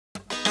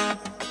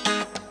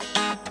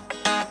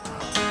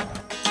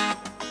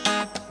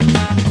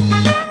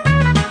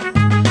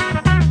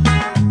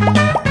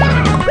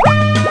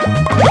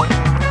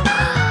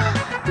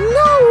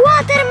No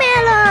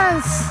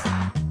watermelons!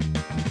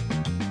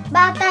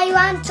 But I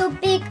want to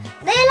pick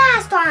the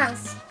last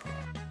ones.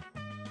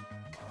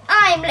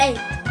 I'm late.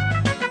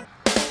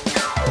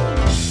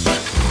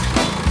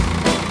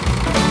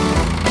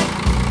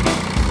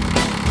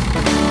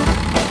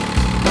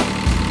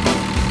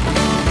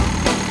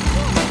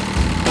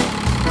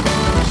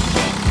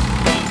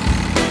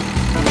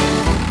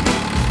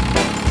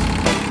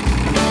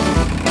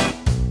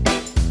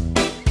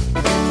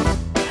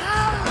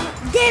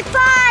 The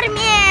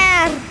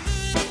farmer!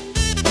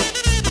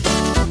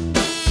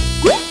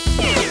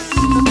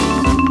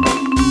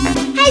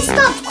 Hey,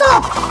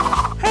 stop!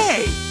 Hey!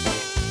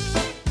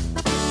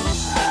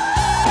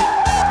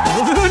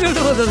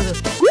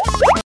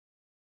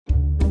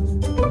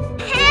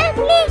 Help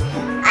me!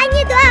 I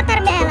need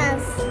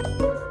watermelons.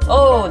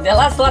 Oh, the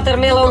last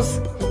watermelons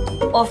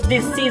of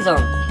this season.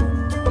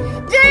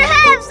 Do you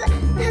have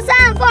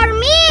some for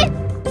me?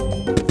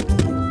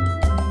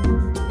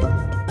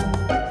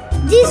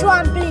 This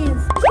one,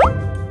 please.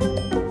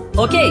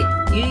 Okay,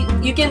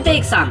 you can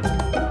take some.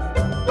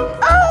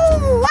 Oh,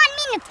 1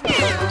 minute.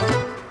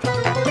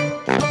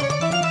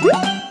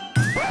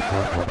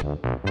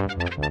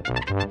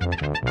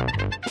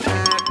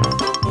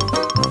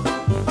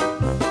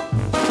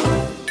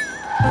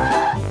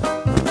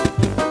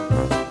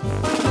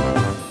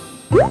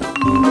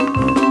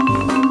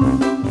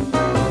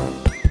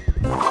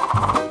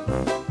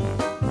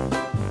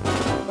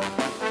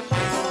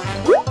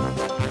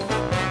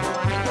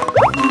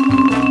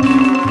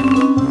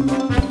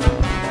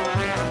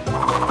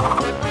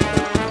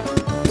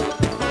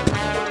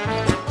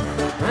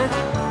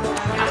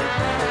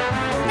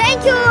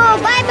 Thank you.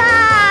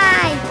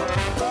 Bye-bye.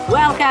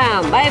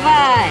 Welcome,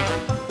 bye-bye.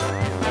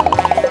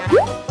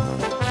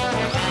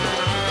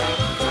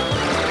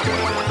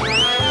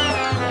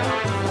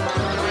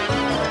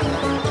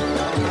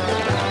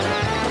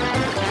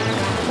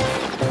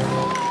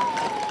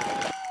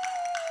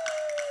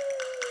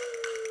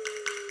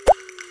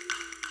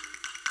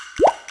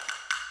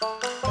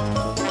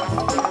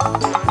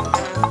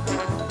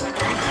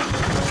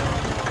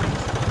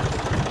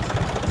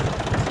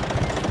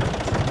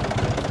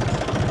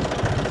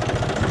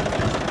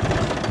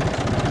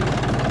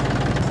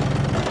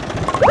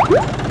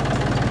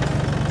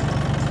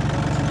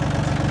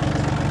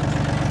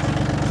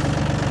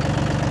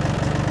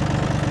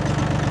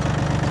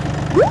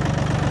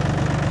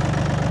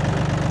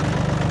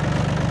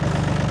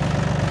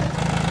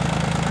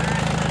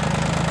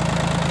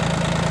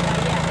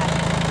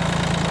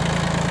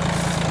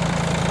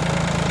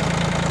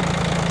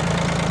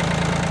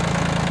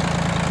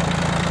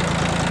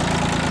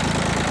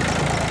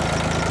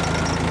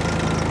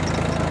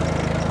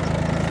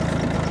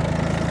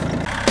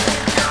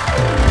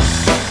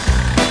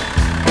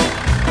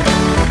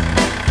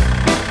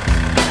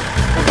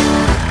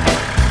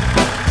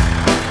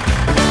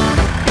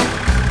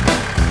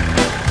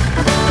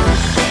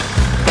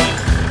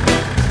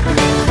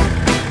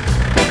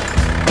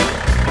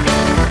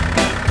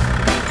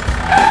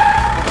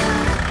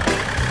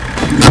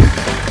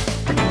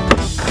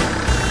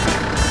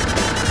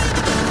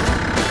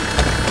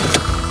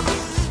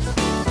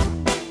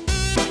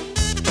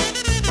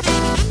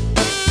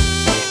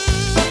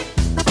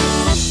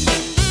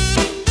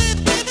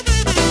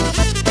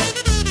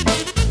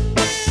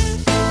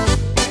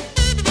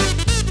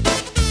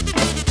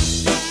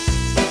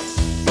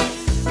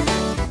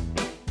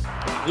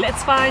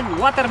 Let's find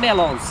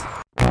watermelons.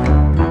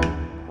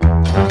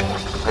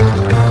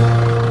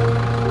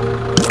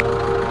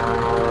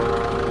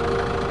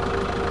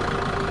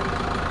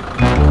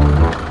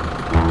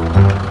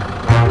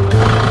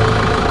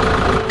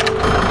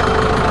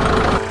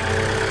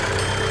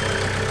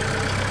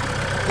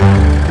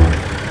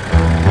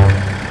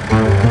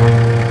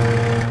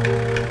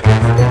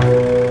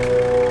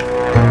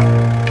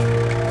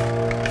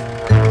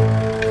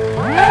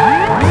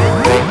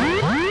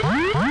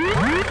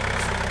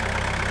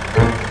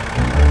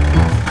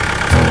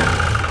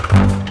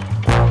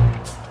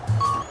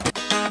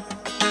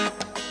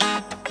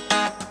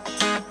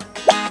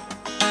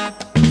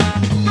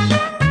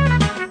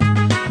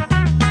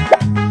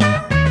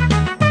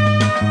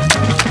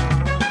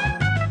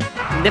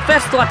 The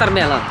first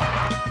watermelon.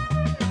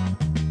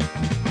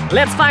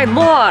 Let's find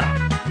more.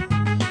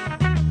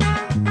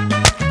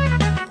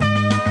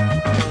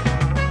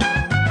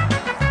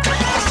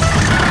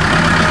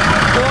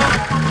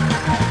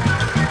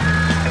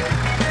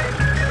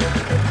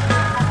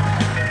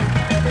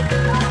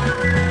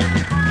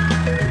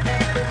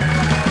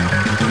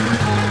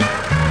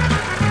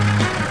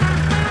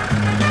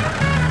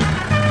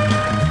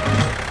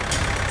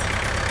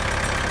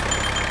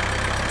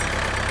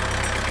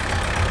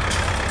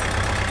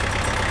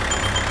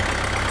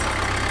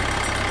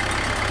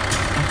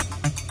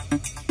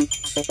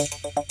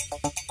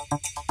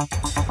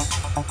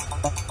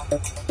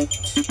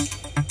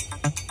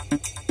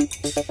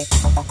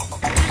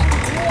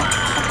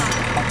 Wow!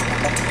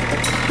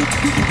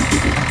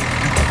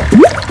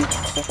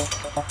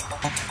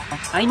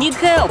 I need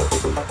help.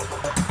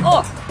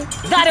 Oh,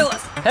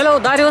 Darius! Hello,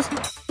 Darius.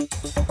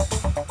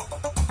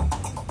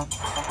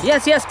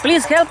 Yes, yes,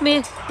 please help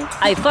me.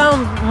 I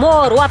found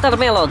more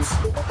watermelons.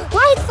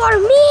 Wait for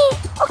me.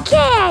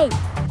 Okay.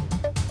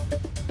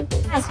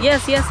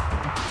 Yes, yes.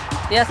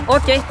 Yes,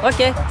 okay,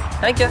 okay.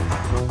 Thank you.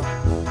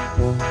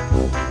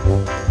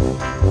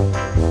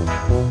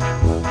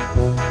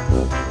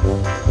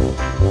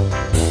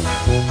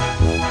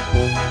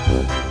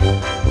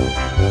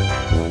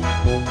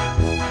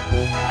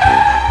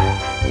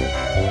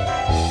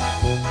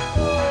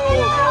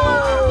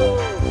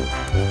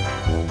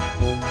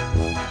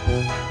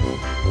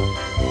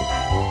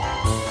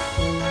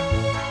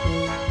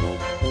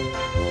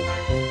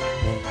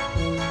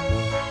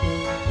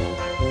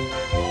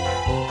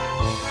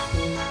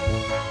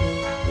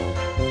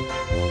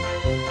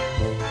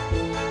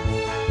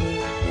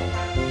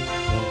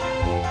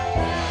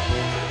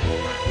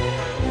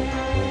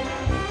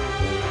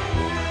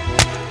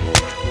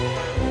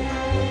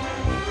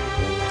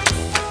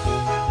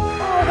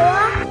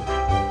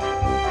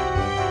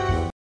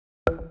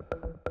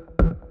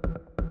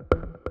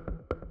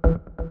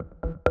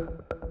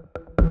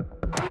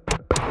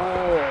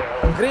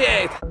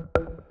 Great!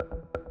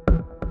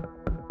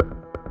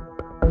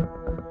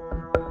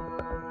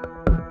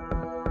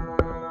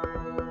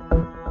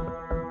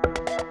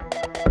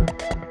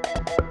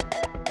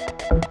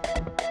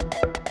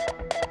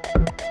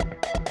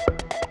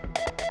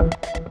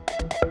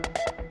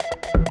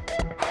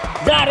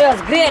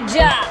 Darius, great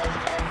job!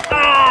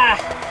 Ah!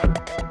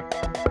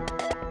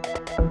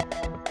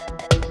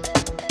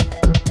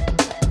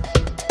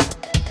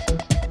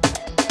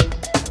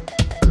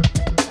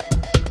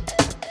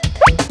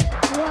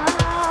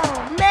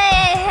 Wow. May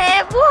I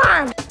have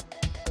one?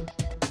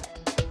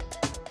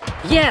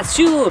 Yes,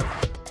 sure.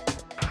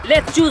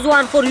 Let's choose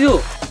one for you.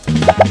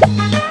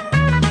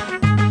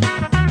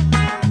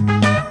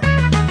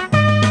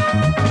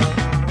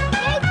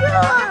 Thank you.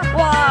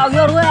 Wow,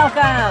 you're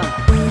welcome.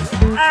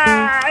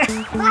 Ah!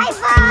 Bye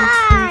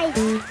bye.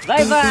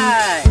 Bye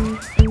bye.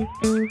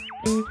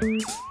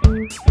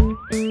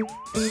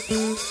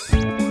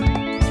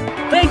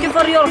 Thank you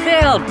for your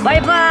help. Bye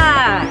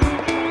bye.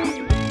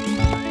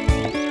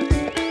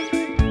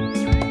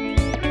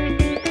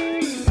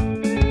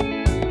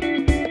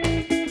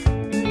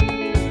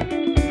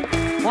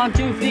 One,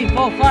 two, three,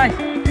 four, five.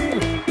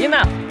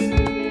 Enough.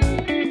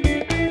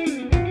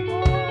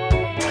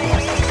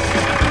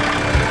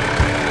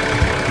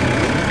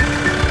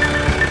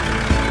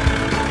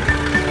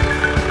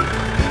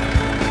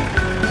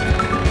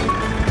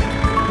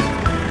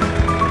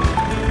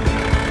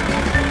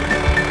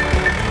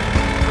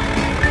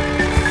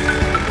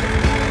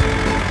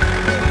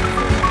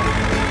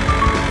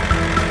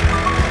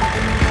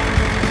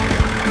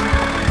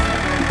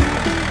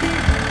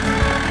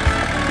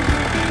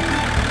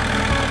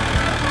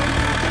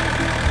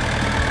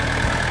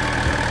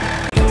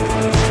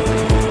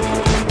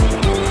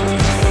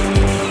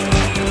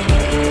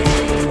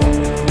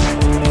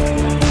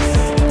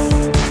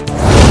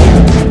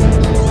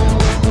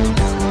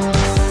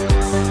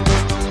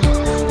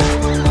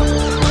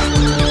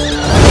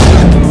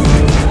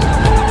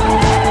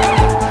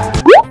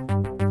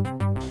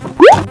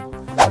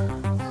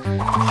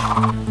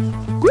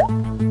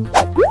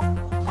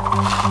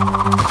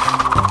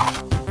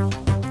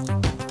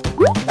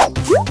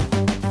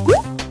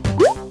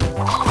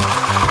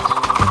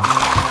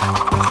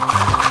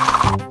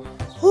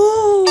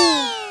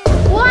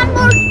 One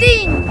more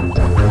thing.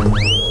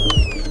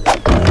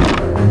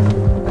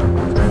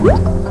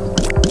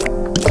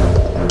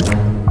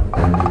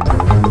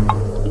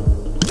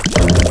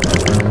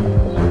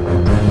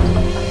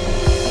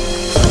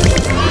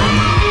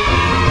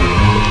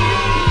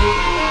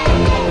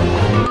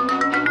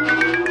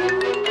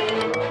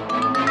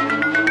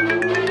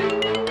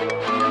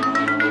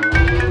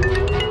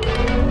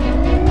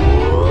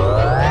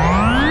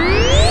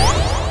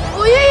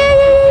 Oh, yeah.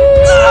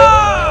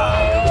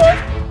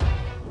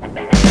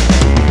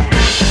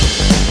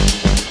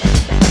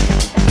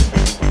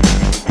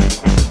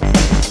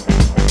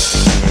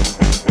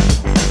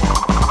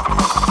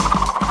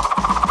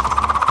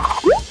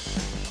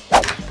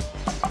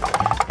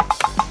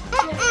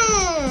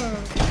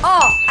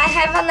 Oh, I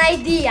have an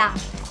idea.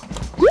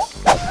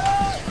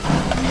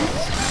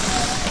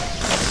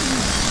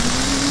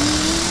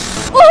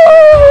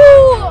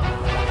 Ooh!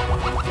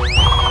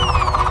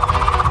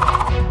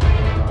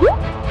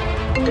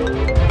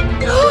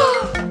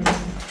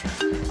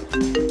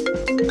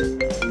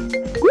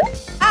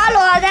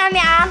 Hello,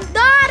 Damian.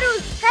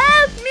 Darius,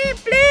 help me,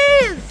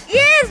 please.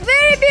 Yes,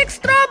 very big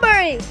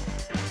strawberry.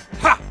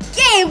 Ha!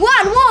 Okay,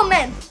 one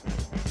moment.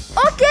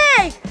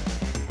 Okay.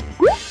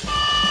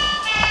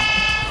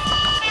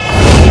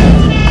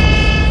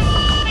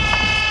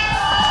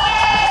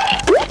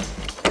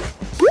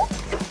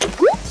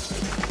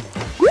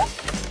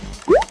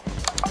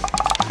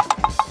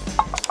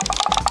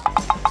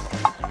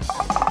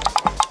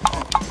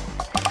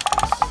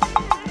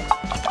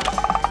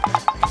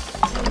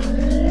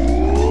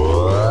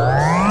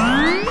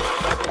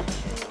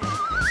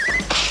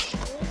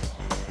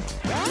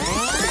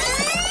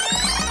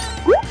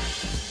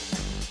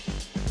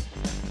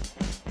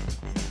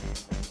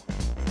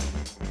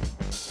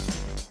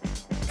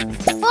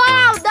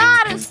 Wow,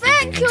 Darius,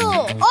 thank you!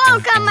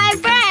 Welcome, my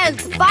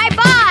friends!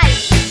 Bye-bye!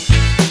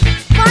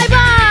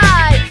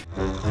 Bye-bye!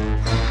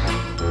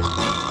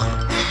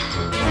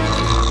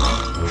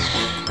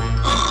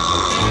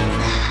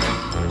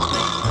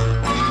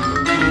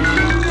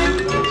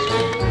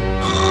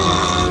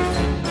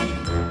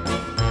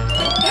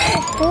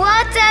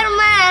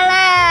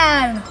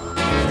 Watermelon!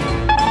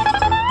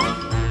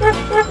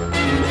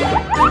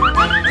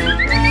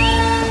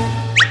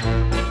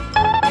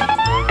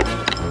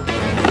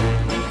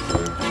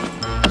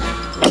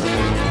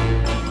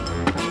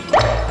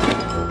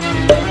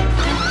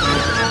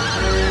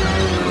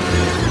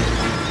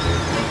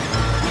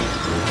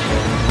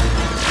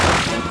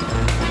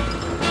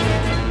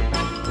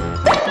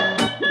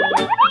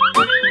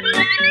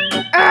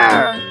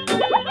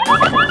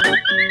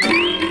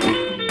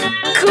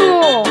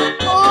 Cool!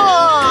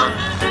 Oh!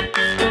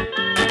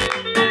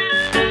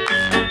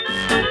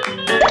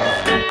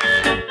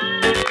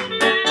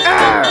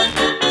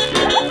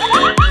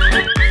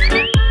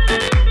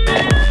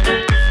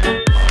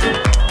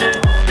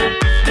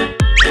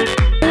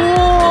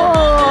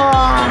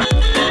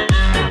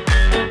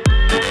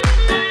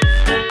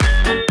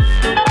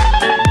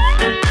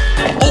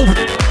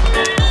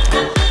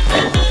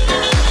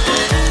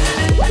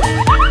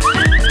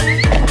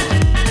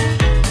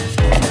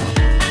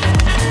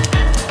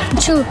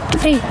 Two,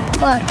 three,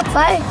 4,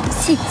 5,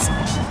 6.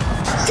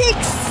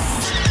 6!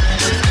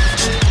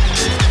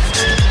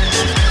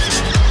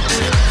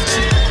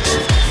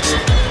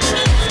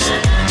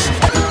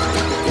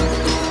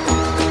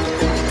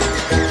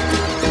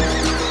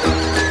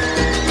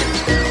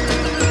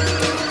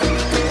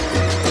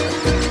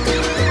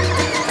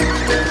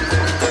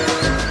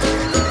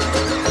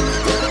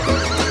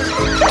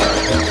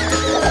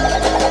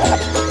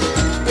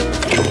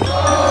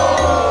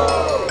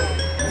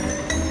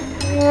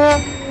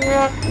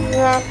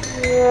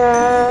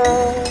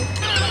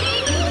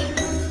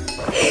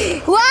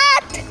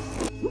 What?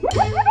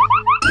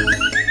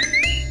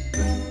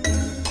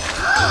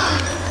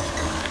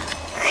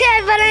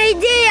 Have an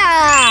idea!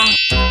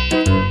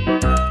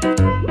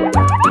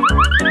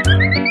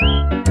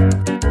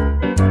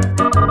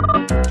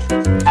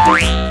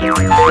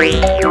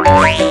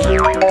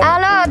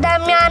 Hello,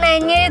 Damian, I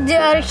need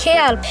your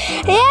help.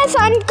 Yes,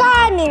 I'm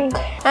coming.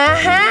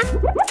 Help!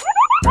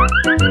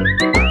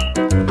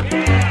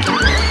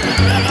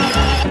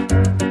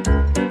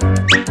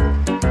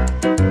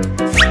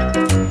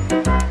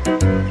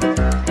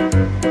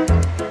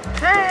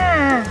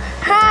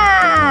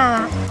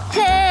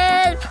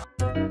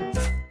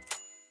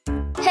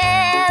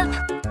 Help!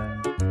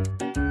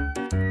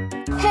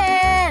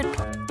 Help!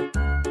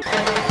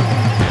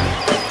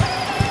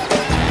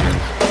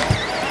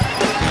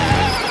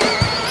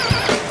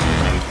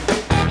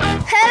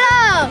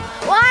 Hello!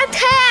 What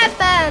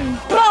happened?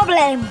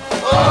 Problem!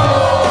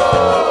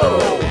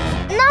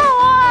 No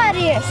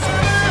worries!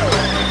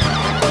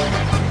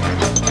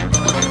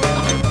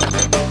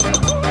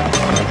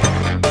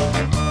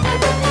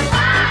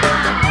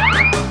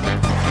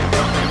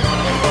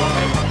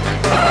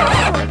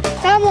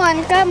 Come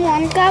on, come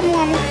on, come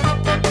on.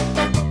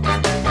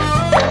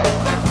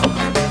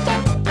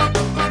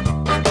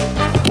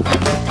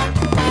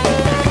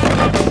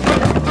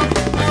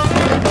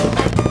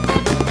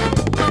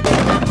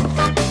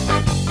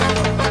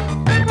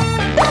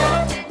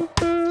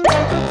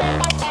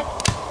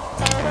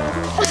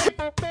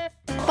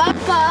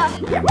 Papa.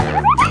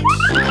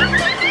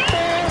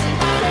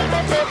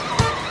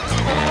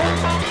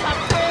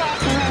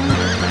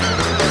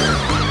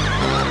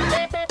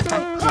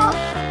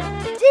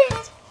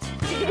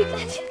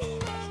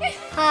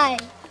 Hi.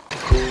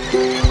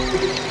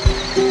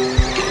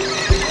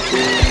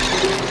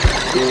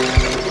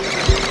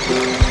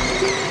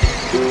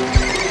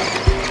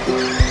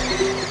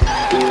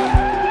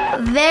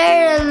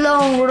 Very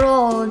long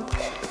road.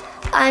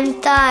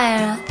 I'm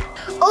tired.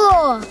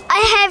 Oh, I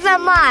have a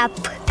map.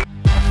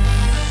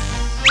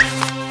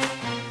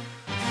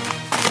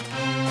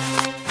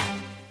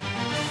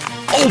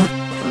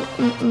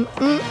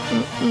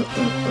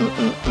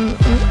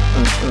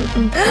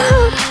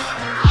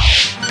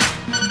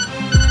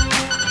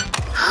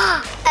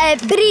 A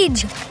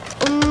bridge.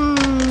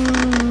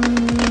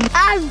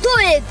 I'll do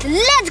it.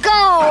 Let's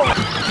go.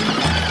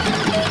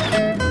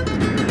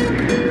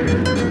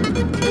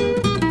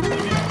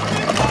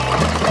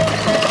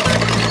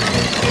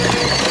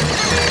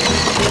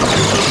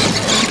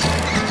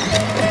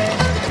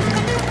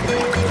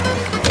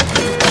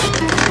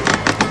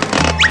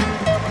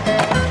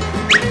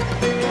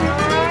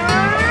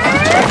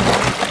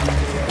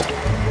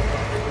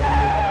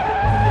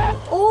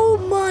 Oh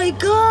my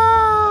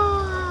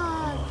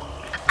God!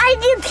 I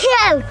need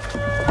help.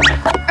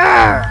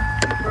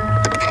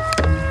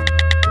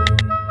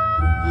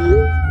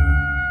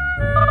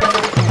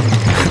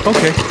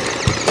 Okay.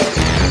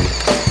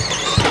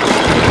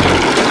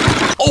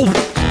 Oh!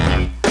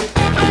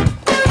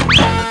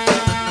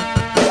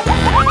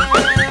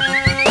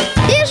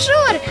 Yeah,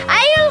 sure.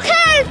 I will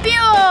help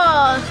you.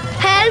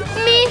 Help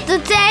me to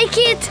take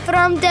it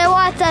from the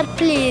water,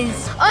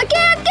 please.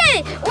 Okay,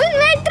 okay.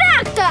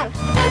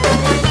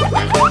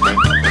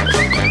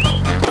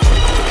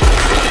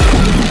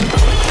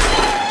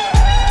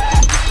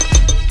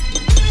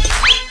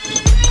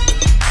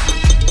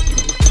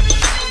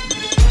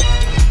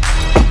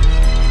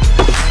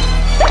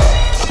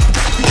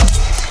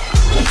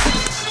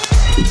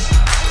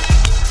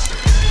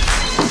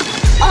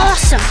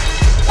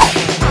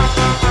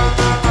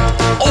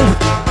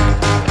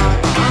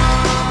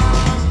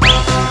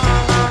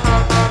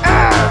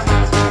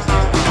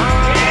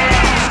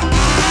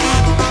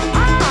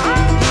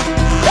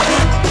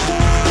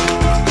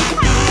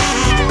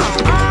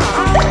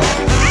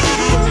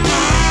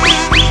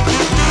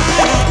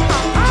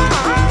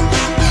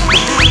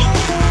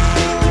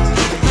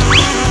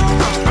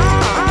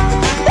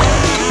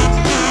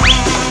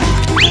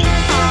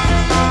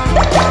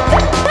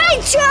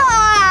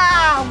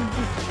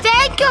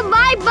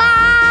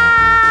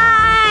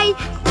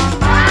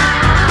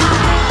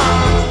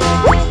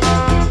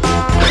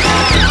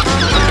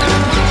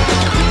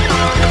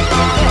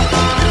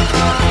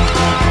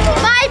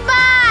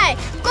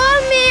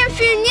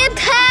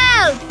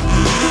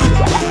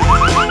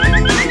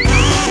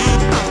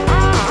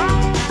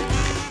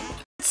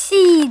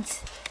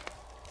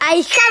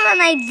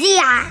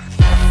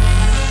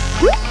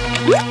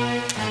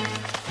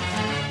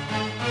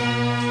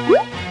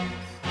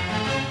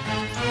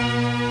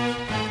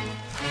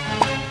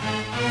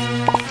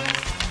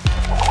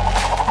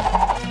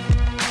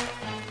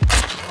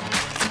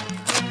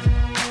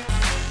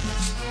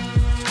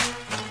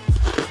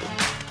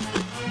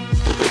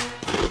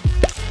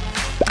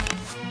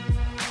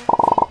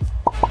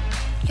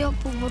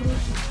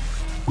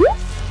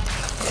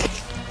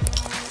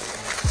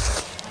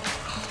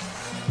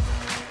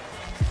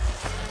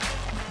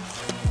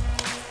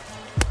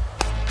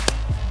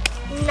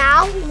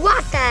 Now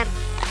water.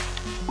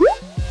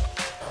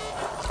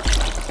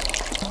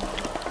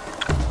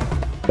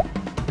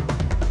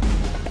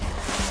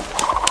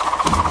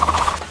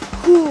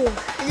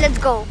 Let's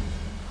go.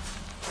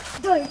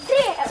 2,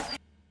 3.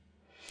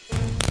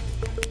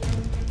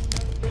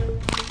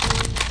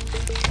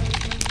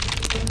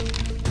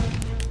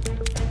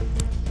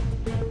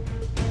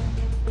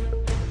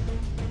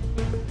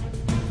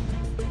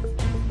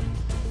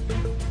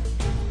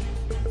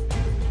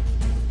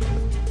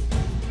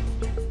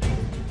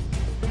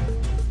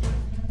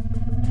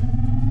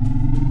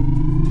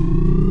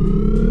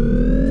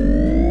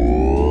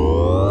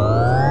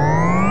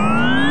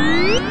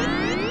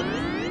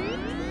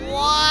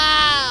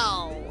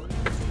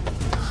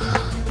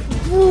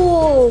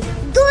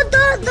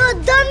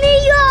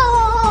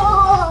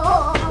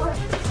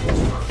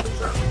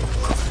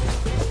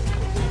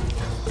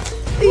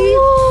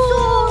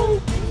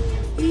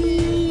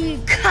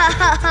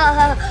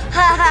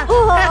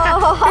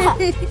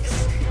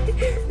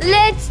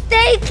 Let's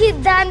take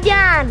it,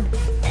 Damian.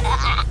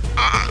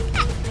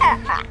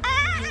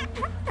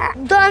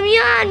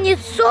 Damian,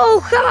 it's so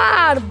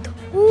hard.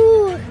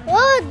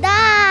 Oh,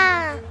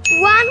 da.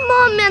 One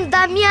moment,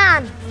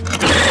 Damian.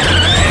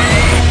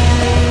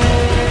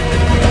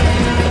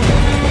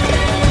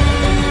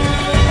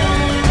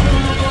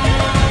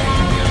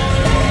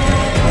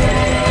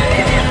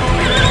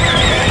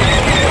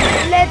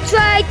 Let's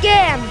try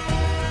again.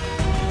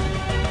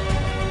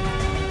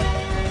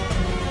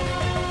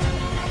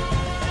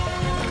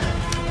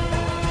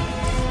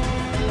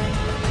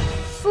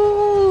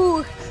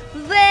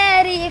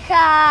 Very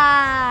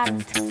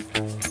hard.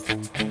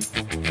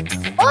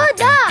 Oh,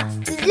 da!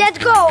 Let's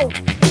go.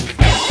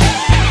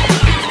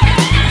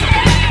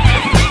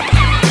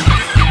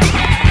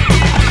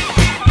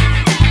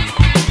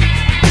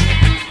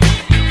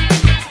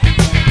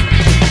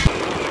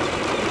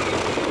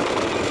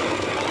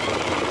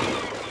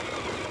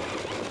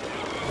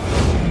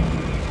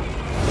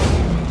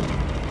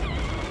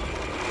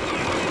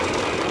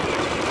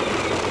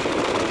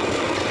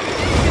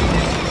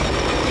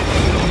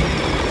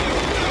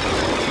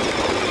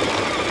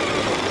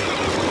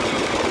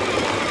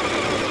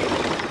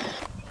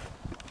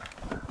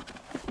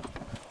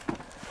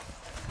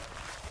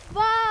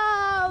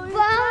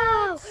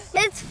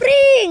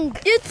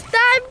 It's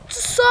time to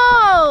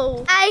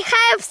sow. I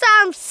have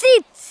some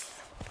seeds.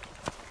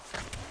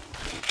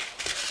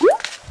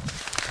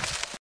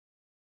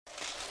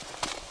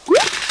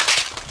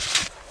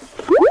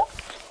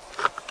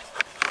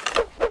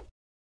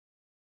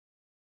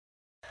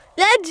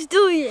 Let's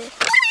do it.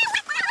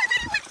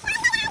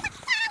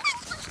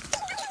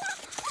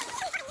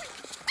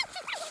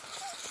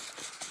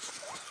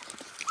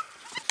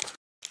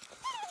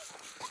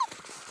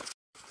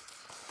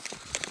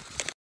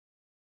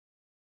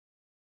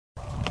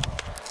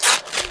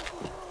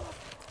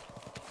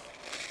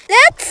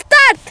 Let's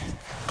start!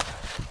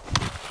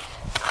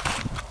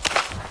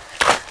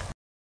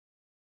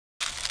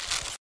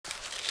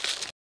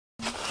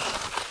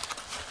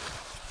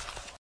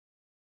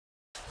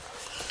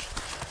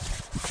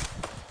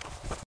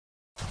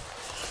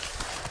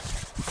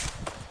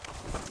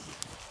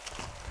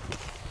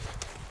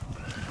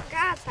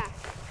 Gata!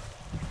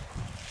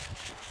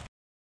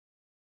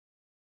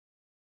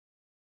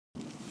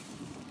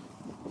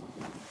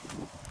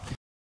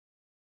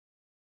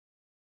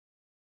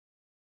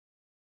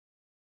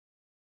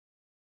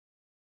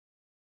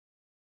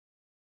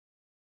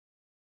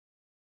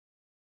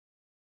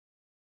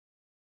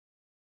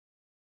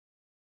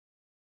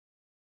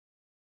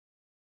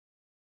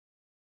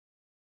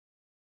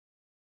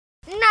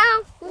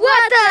 Now,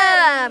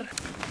 water!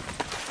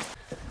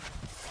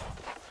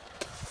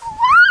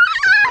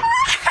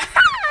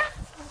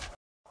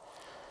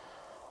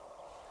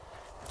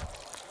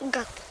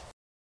 Got it.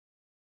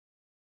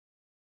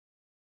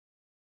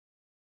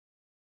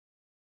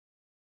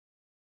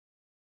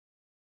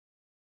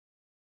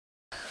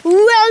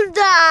 Well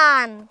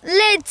done!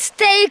 Let's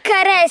take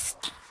a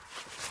rest.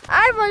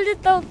 I'm a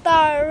little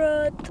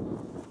tired.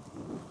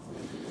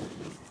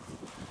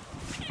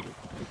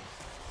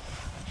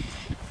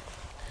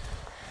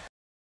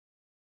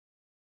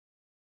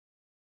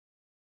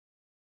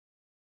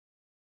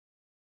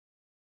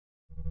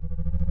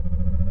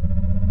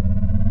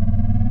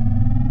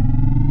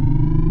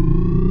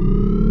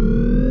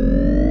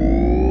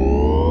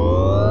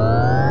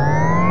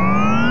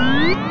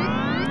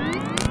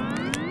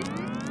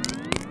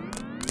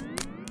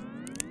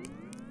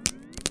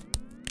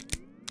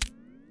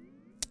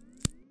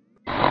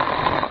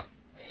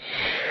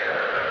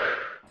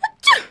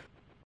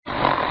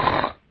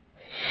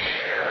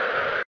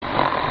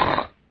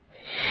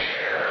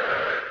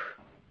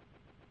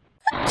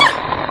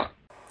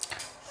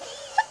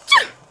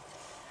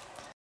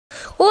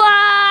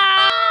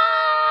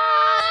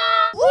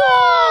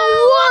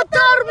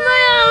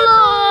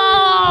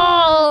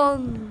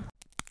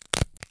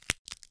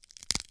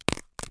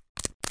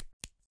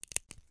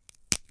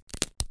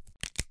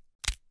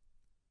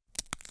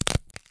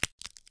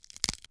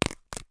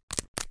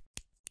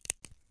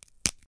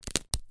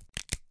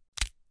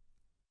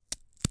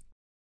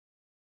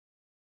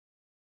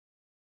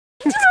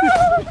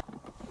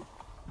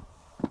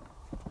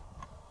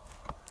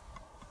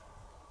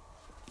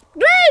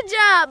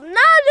 job!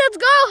 Now let's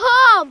go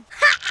home!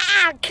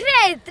 Ha!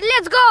 Great!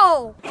 Let's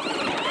go!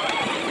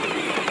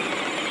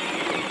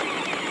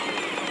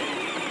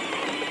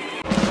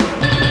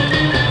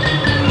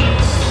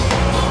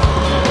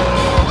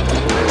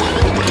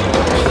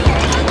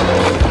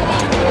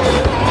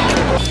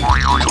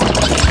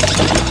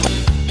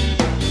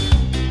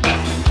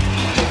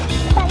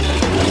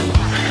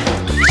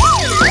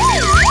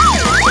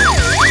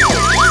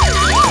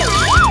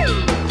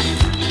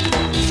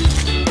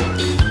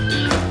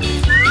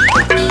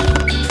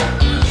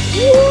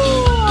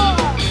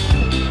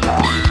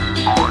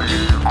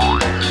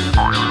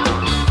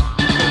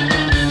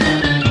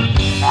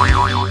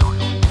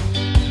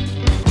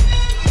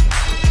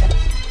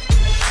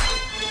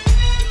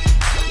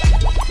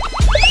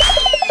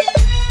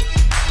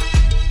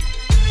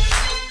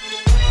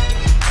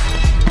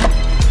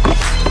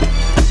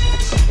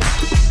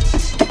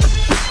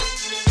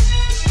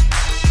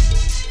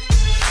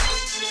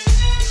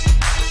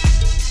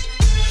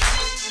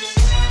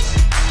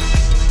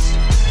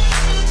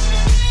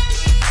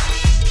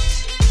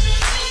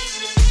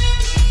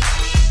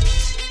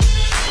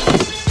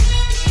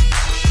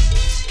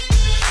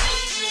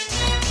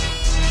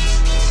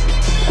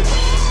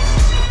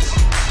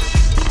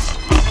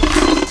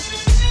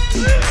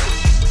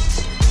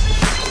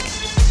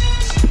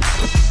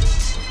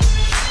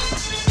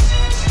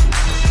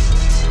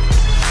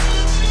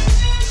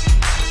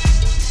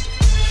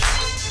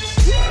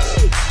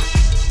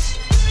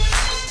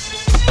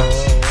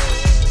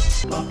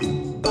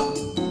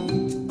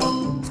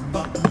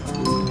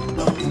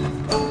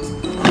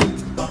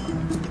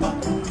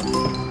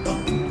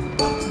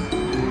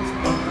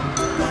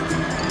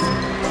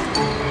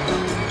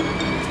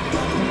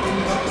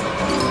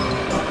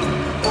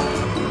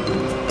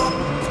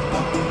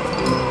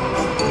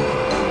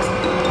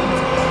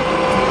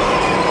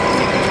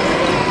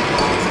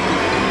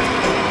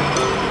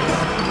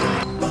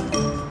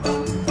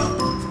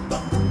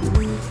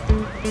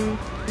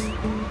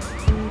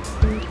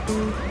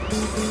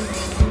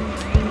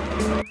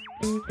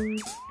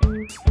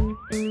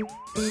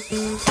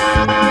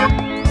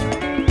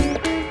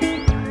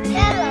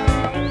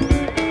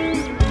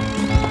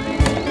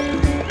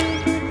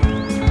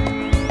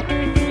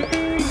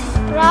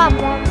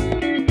 Problem.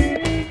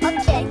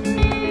 Okay.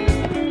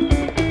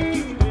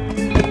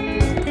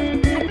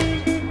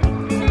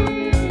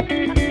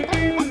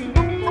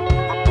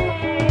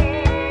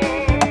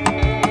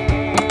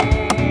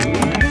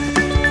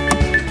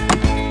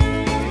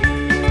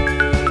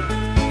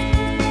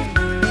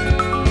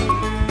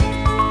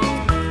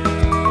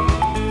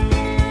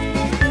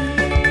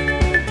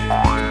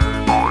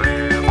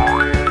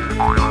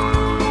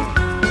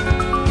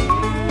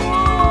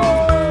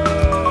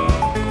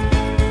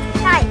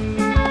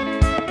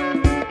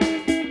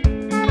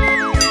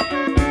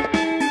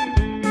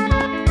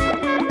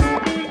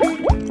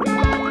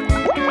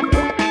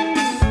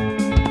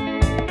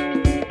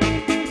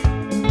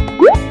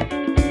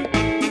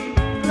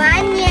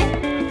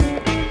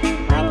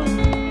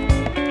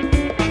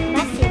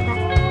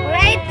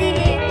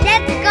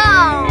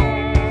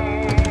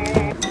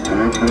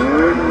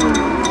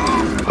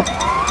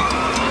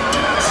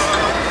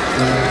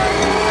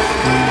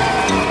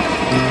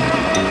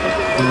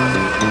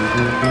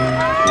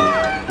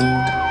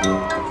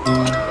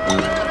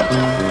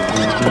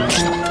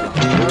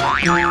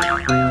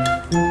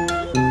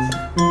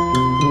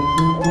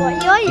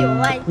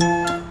 Ой-ой-ой.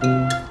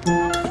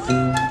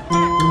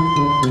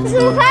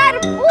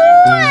 Гарбуз!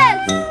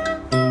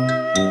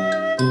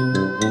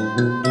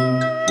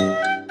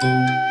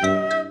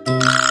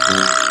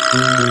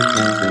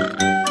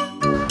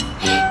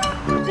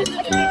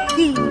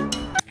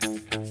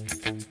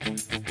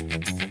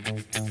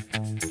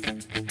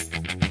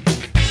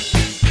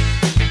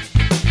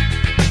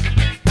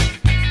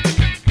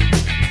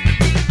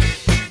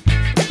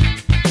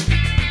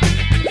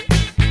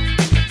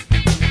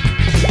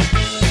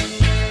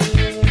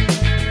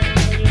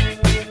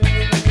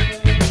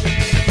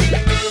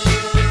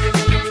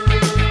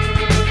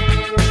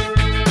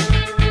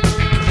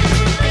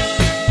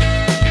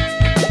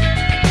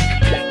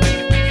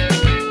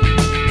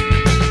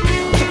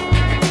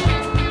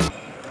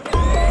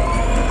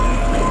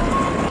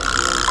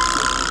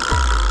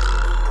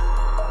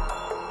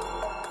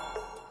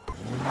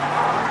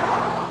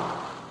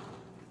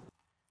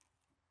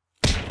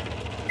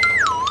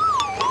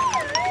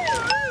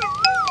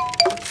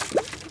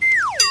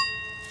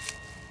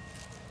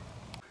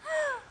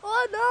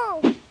 Oh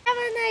no! I have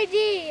an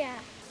idea!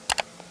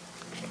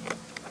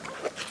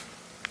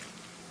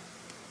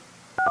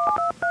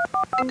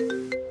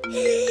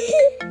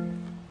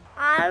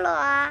 Hello?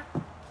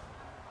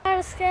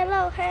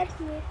 Hello, help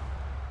me.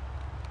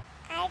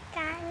 I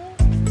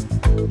can't.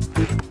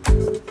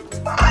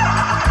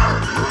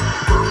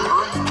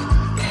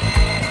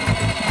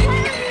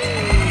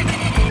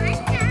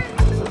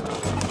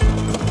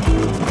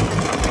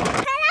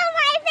 Hello,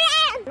 my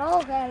friend! Hello,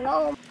 hello.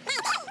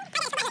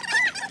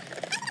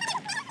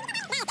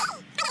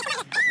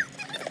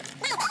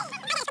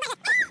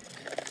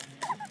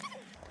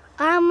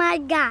 Oh my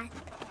God.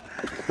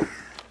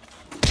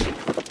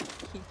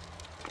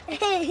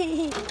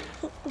 Hey,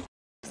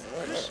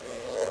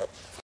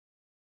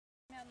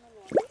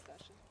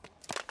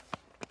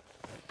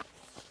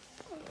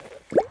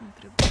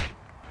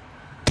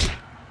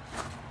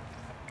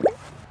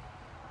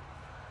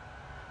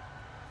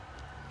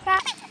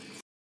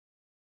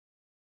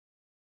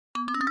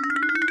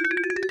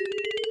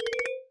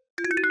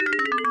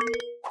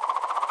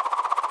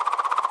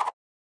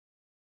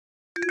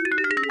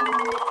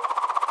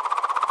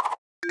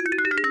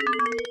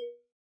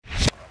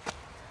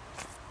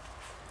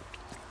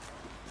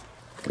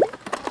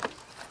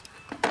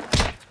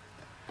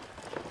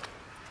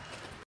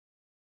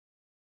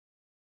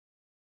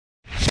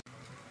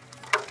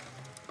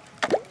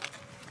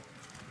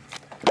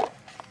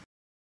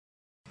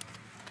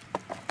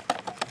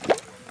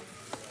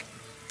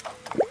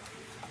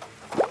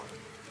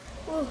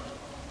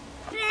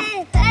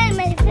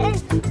 my friend.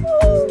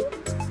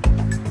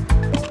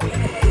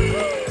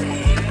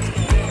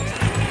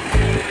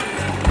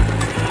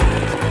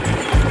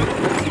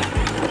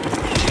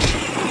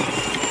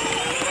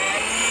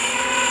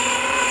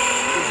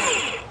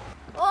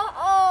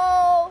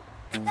 Uh-oh!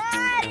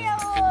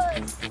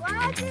 Darius!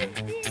 What is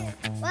this?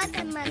 What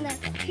a manner.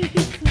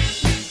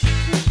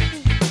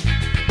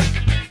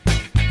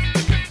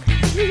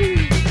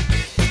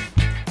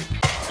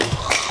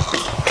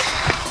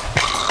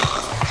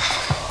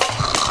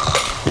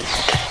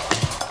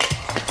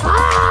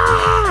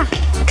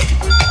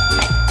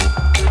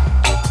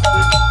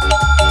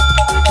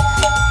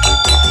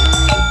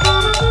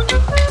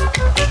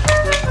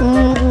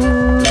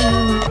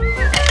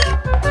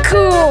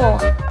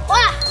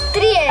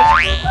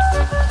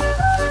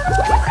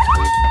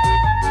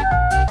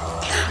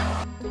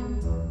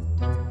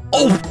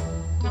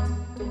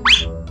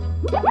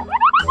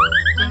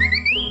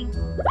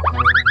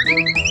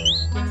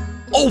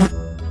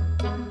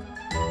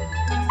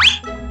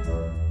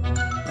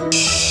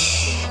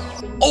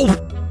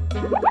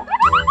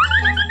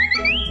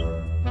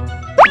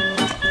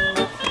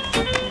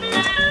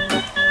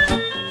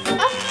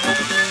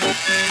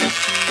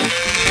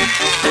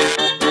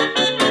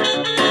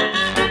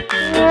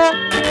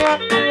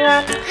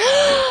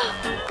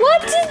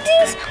 What is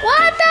this?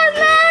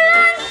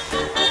 Watermelon?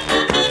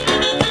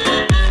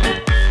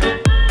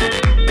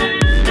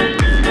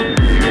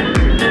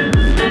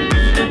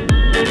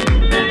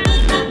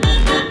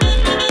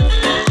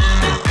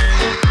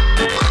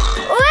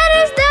 Where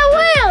is the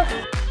wheel?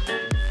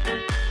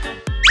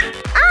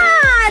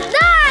 Ah,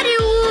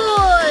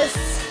 Darius!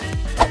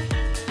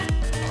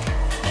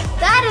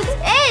 Darius,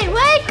 hey,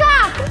 wake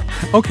up!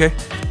 Okay.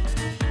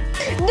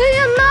 Do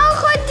you know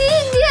who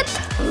did it?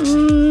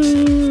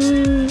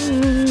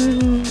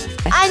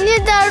 I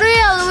need a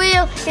real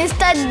wheel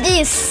instead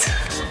this.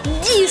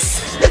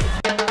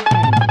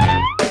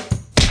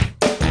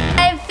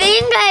 I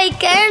think I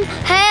can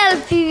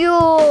help you.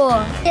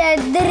 A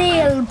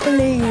drill,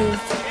 please.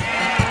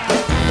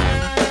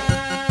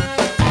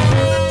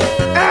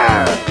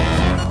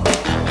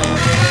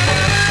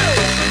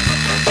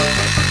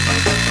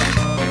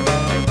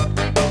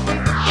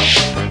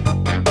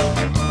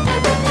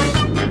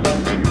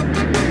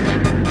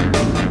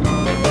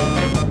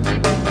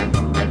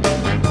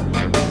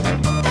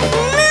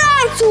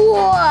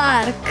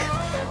 Work.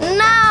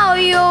 Now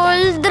you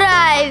will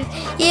drive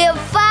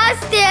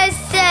fast as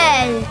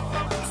sail.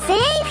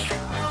 Safe?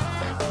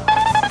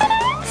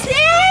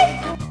 Safe?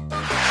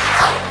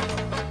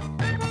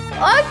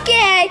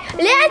 Okay,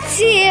 let's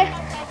see.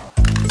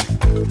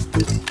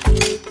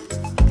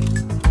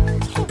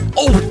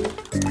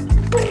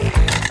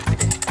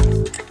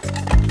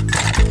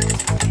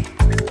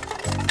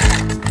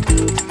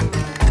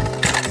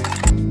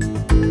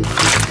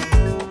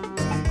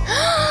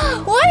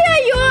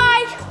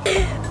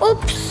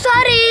 Oops,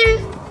 sorry.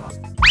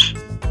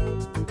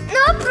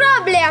 No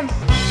problem.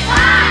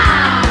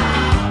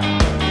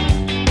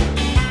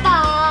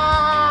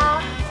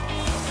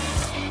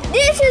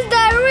 This is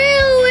the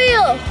real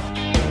wheel.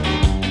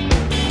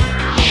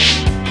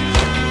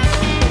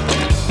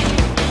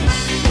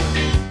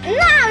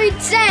 Now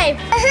it's safe.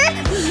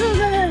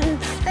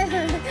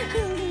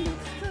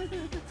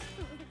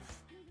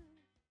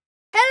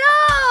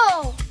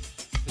 Hello.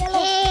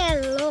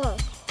 Hello.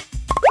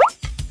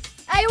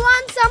 I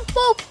want some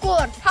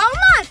popcorn. How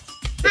much?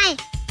 Hi.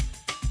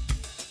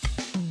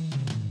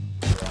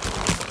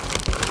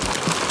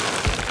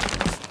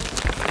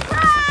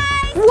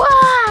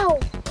 Wow!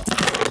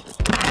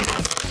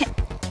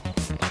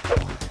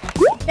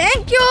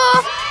 Thank you.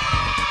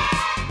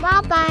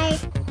 Bye-bye.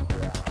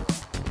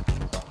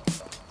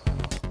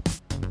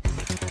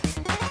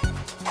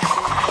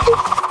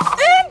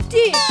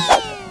 Empty.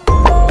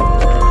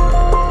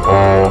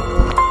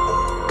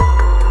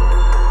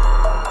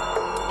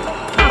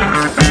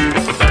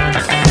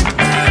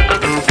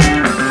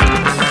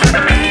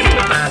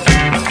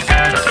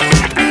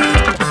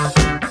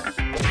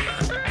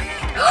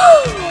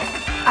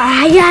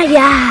 Ay, ay,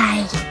 ay.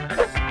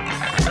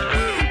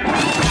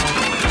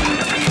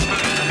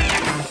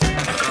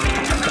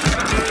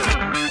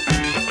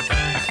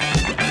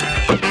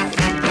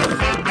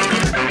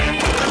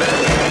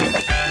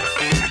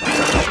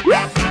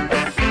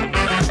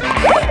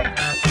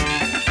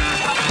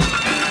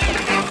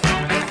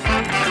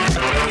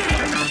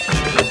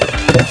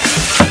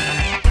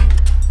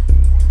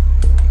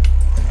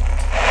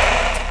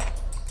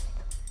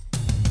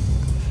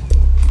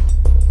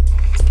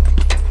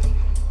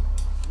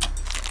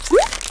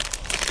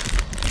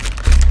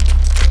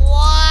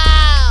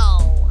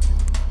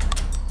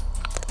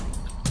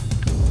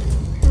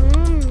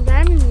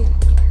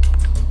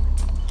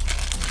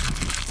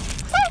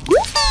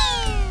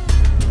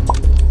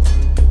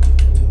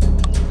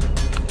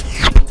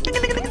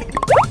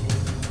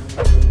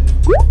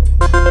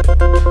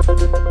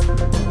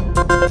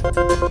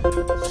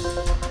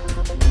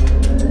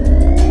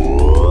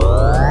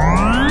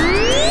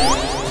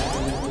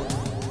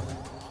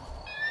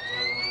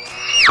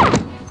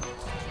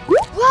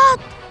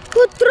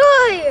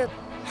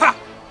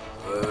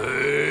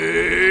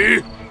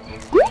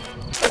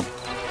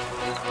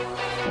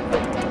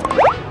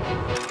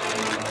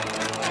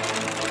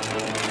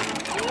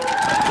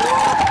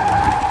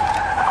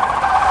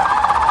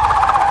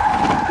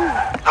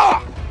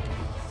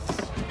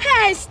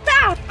 Okay,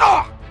 stop!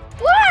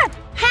 What?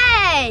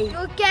 Hey!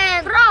 You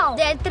can throw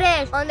the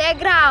trash on the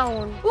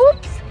ground.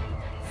 Oops!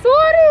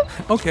 Sorry!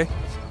 Okay.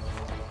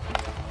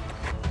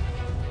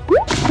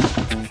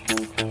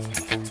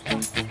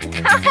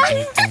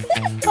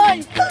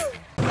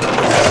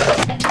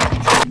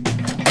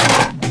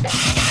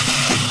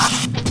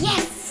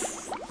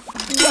 Yes!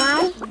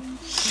 1,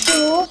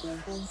 2,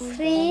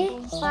 3,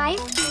 5,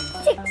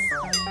 6.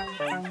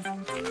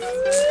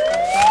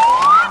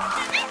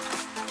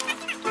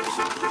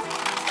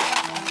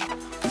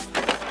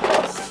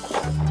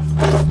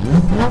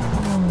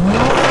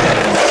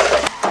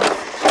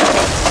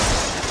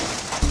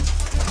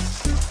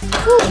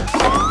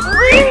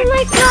 Oh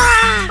my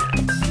god!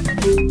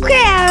 Okay,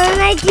 I have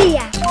an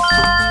idea.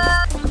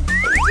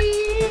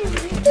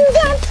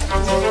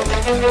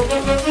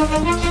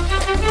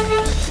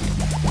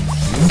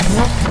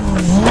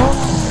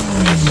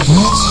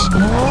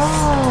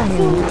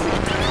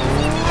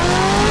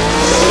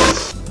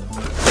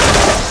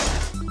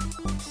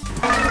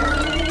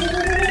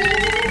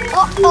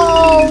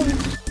 Uh-oh!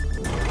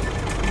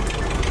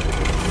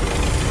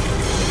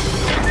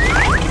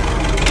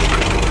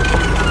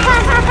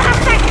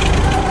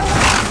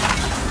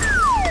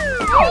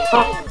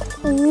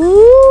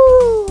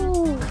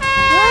 Ooh!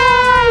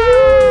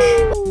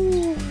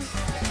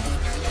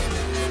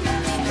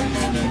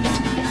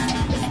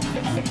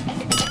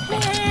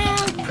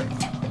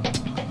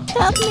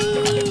 Help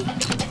me!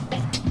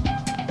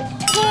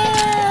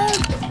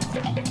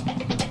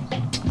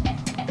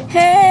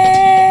 Help!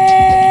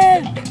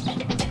 Help!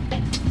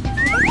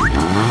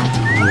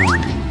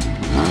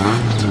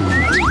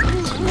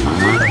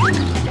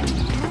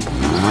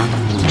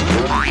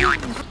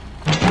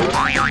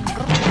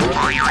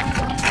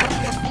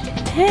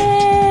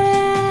 Help!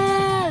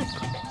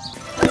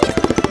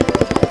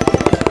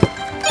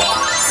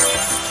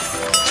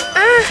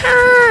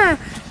 Aha!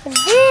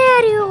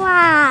 There you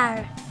are!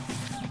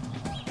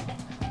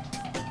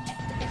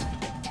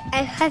 I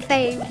have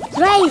a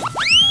great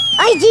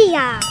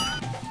idea!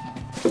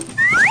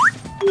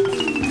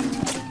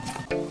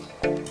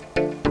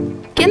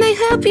 Can I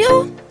help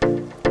you?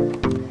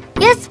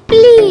 Yes,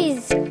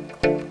 please!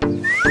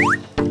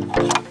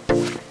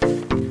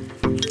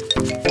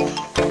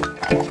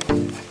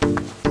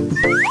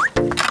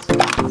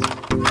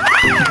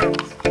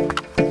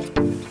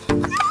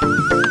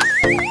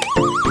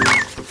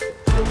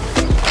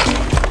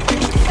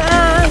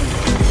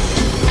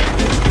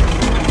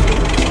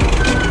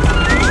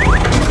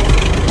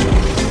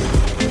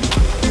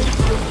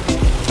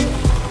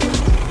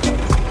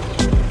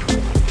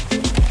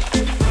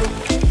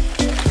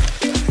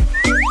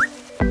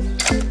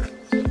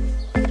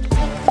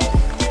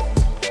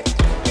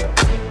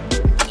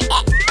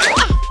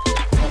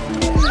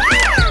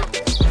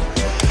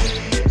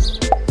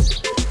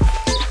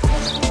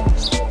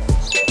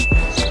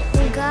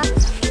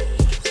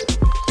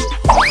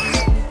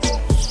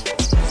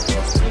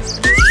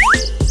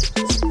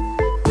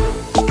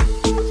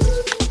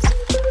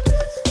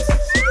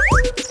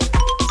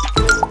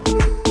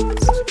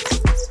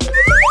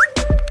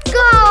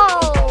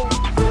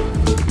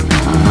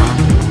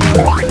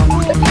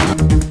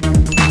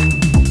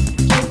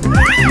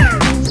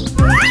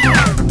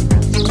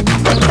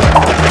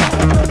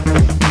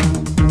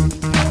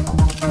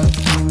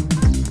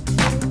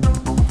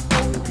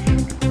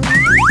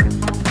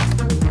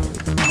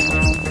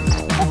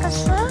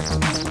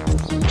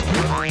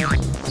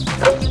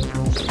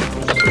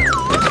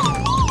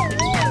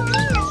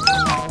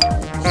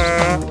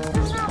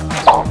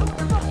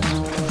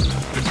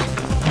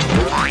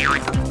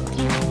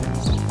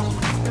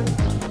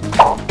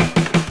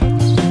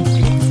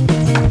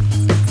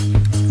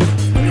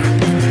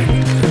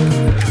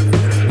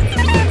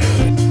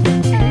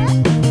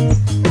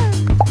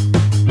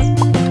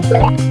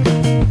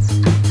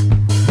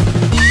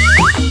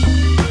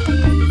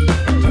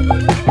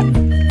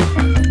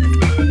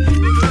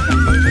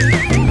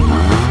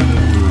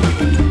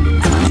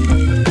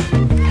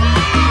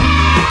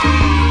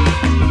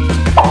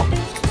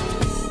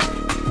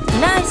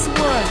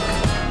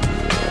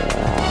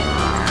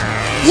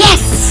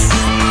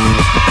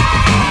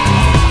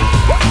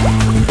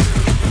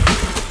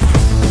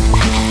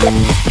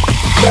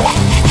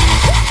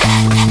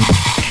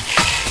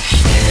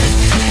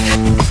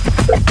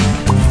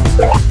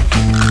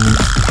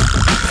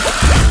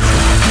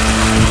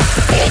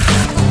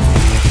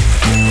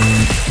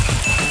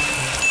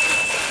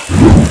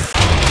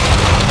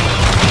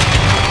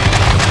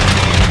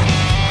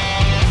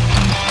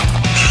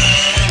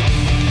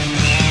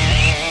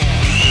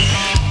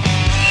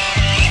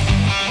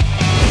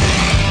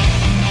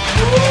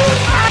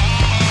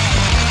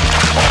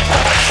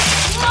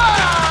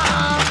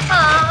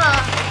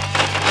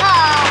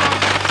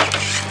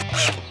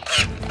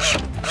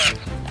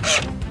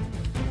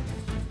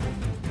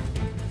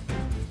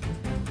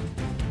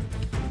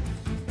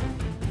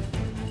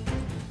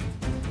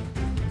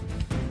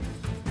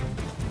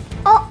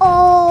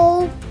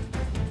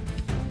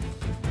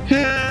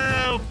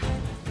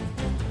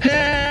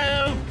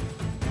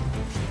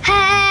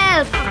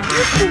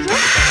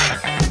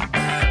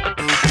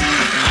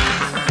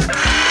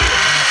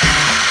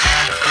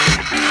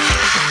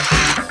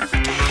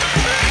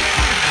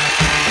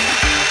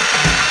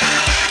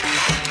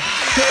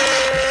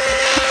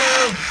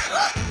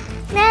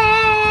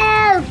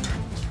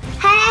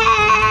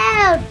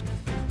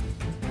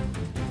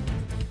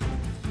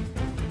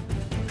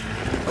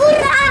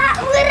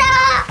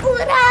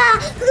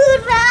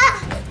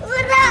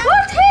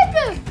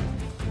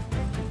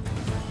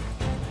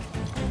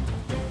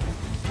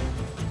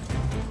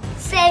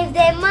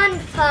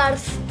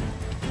 first.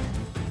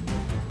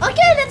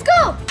 Okay, let's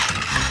go.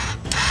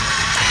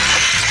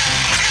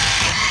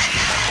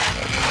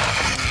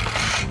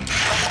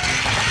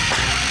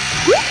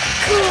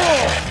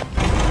 Cool.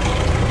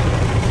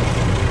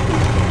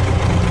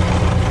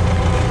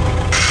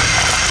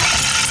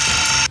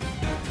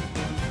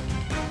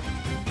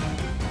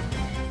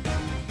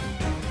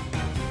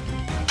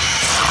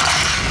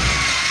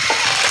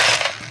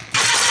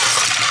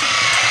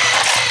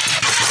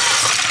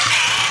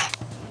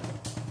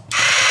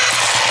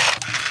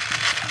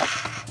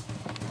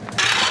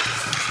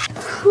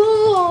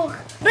 Cool.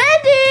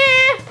 Ready?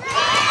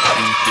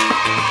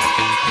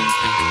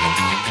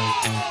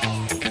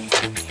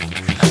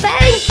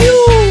 Thank you.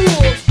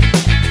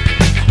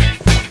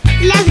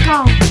 Let's go.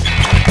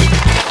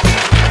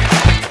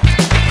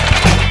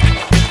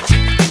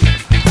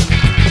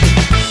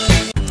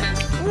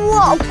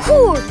 Wow,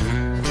 cool.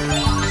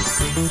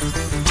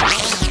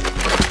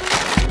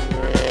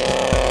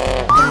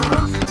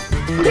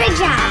 Great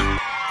job.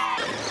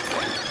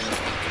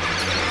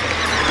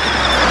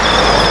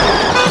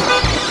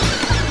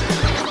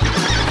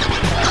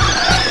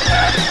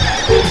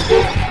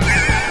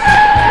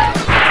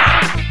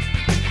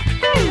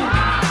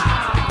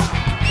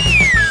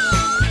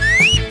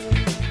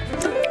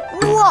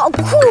 Wow,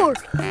 cool!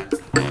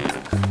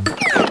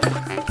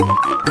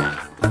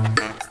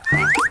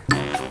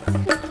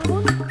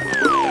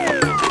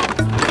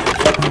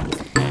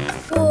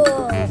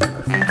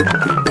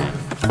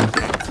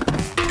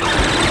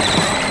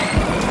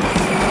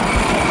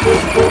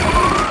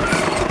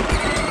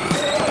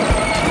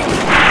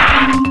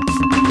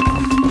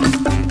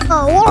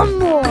 Oh, one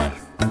more!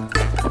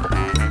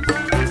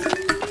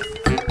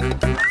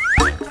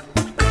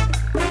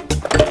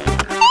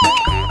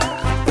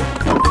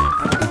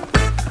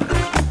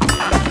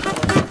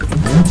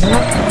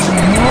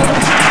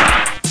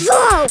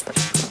 Wow!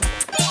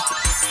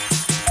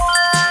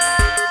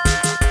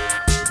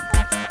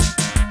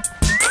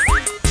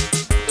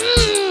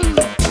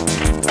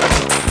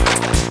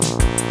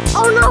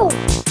 Oh no!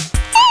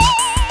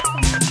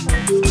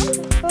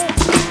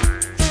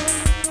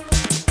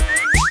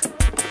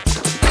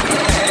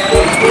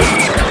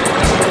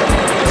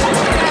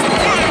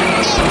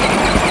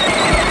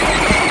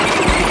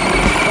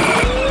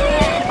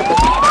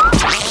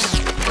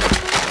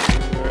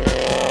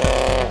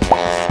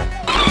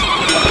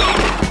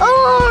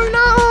 Oh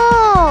no!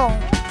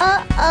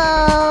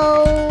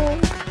 Uh-oh!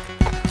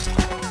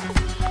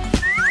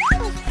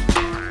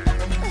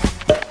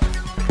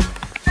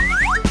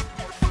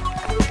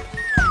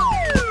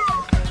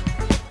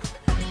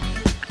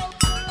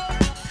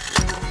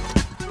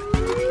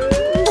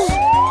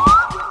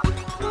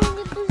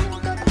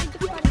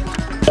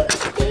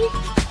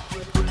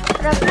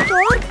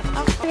 Tractor,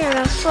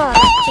 acolo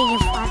fără cine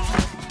face.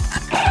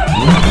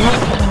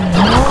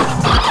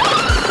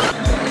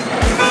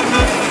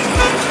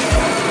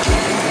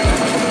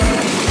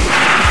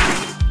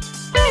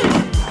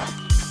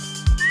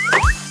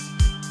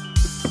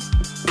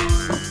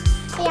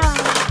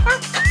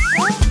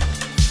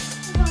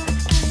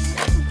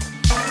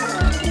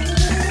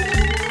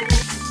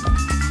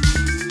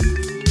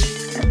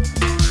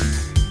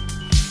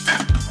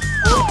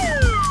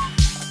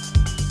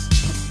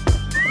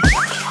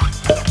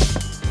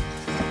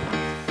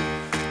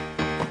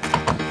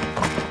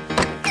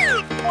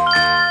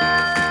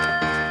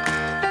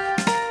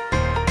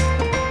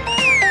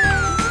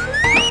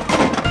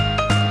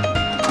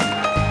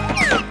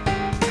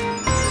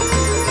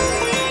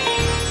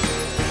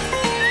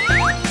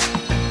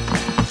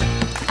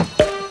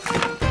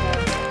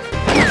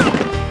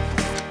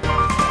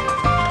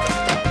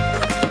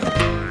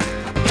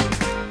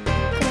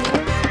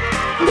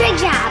 Great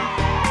job!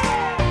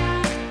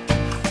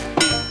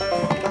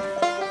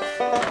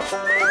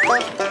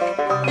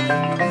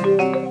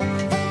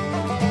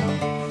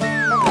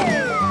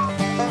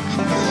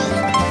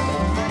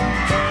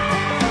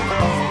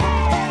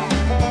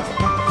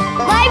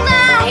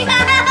 Bye-bye!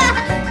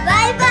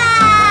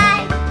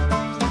 Bye-bye!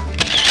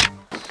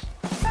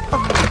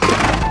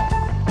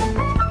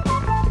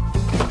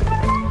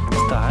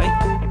 Stai.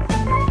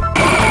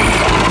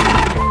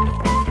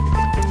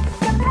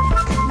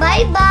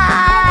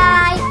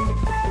 Bye-bye!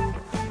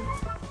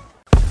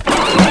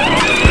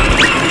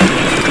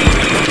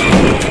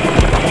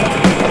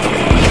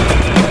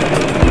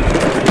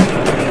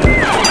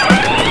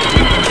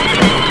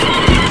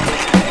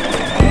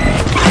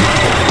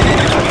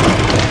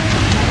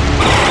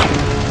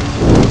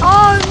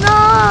 Oh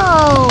no!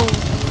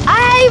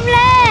 I'm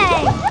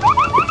late!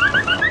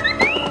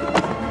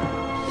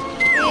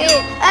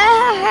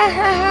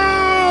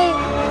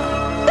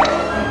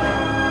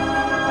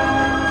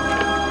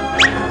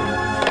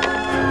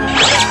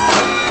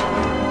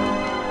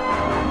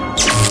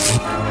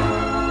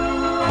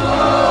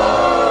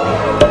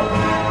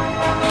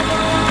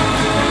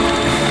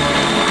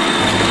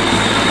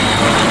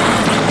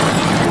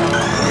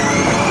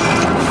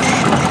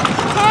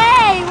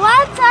 Hey,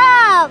 what's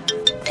up?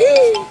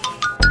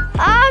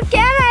 How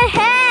can I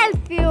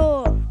help you?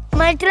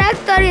 My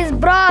tractor is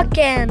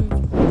broken.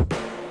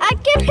 I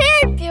can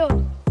help you.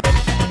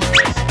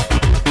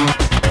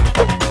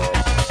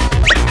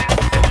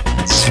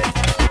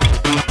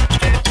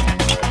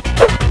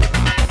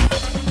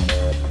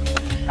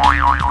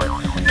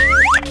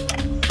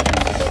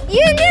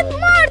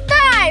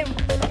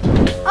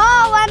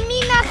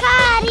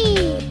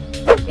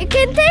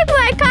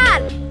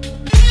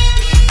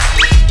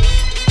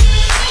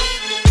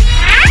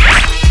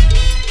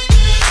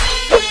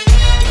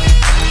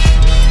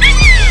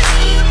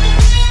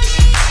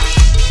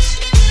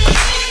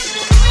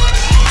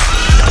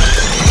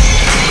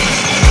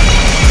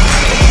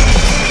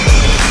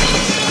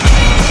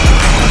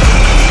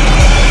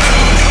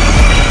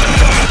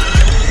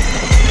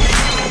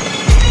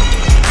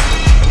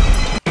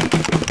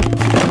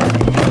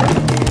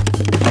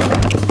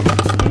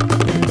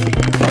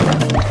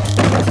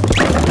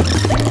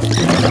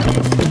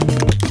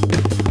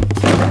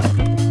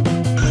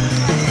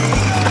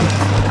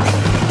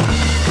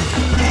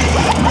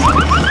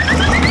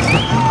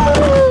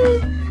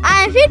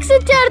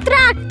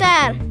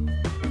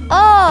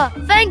 Oh,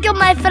 thank you,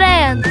 my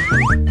friend.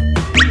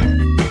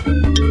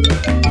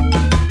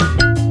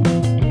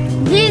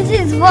 This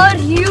is for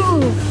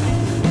you.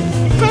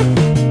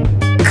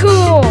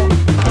 Cool.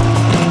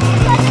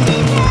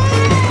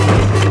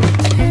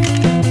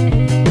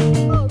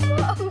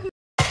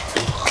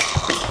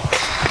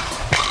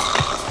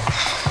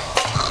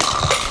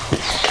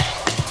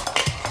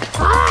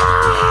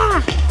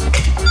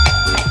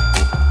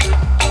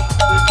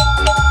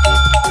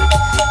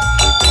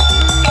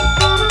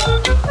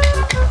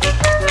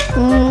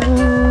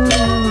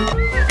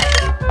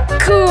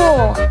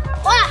 Cool.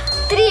 Wow,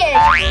 3.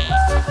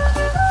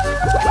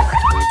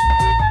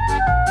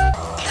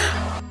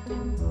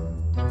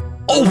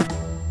 Oh!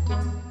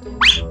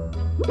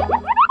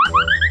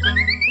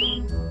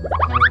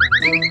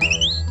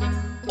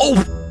 Oh!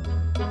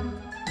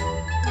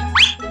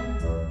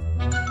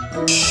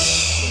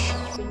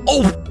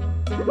 Oh!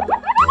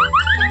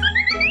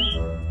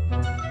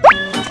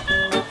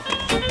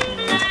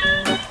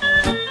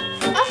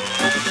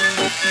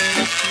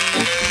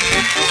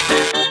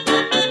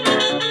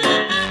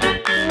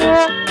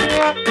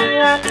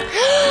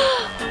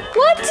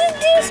 What is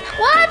this?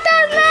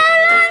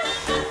 Watermelon?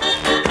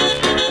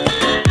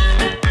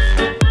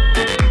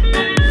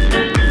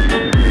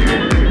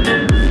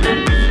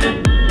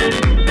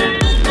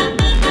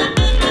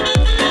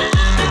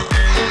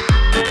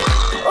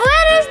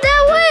 Where is the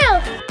wheel?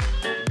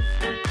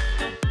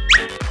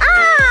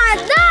 Ah,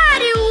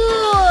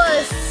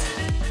 Darius!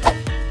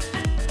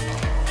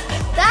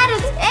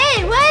 Darius, hey,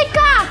 wake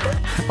up!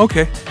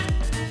 Okay.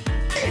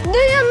 Do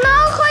you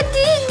know who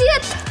did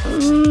it?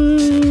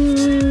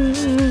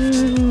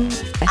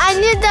 I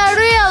need a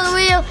real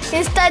wheel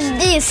instead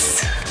this.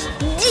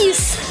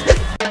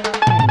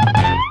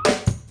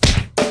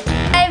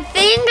 I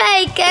think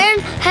I can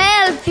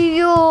help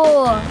you.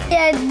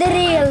 A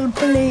drill,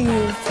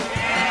 please.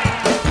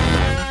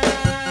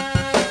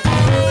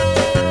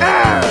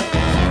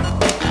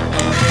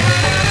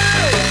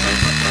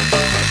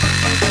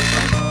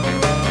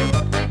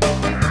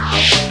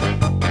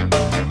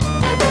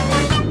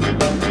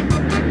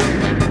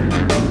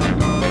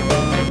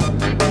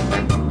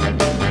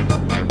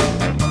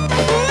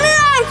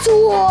 Nice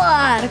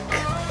work!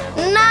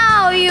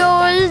 Now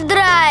you'll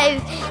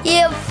drive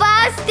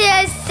fast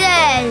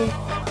yourself.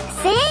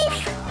 Safe?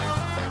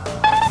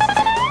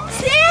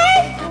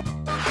 Safe?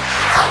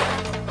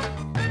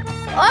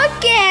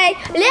 Okay,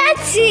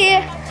 let's see.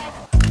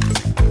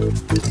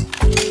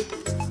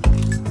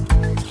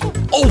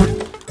 Oh!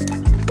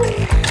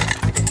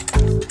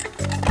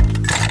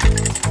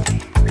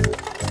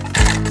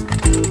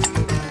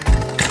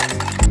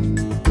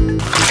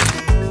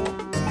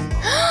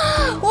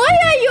 Why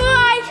are you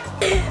like?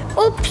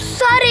 Oops,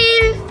 sorry.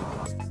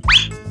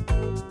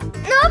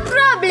 No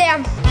problem.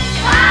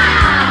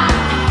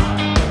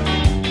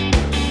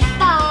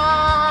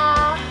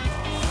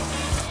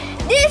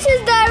 This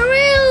is the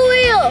real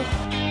wheel.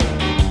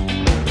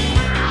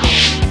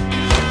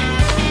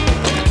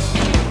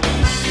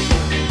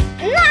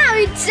 Now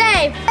it's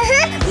safe.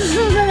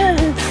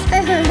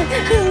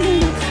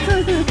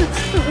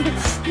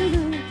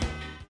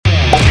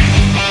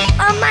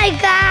 Oh my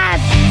God.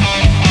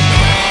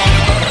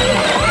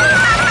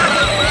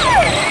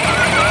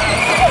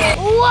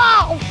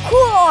 Wow,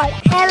 cool.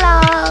 Hello.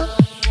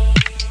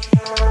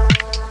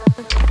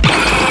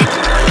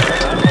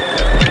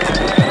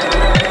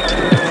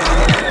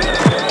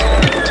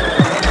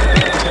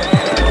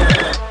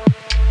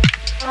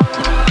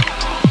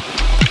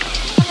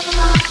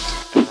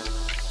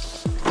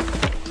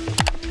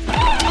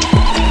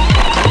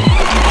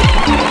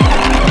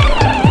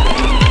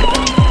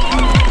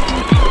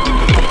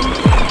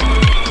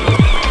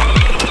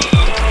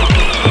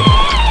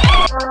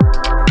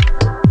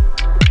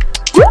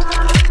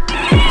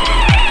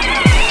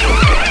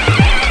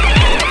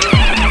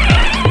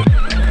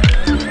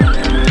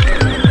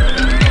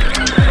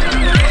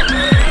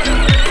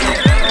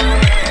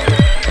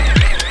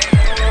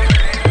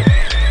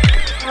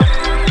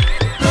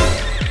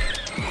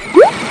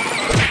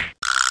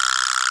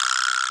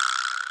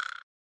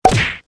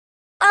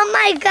 Oh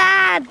my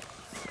God!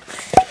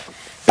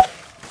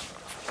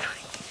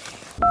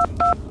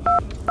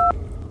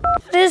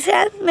 Please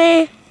help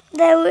me.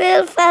 The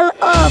wheel fell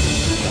off.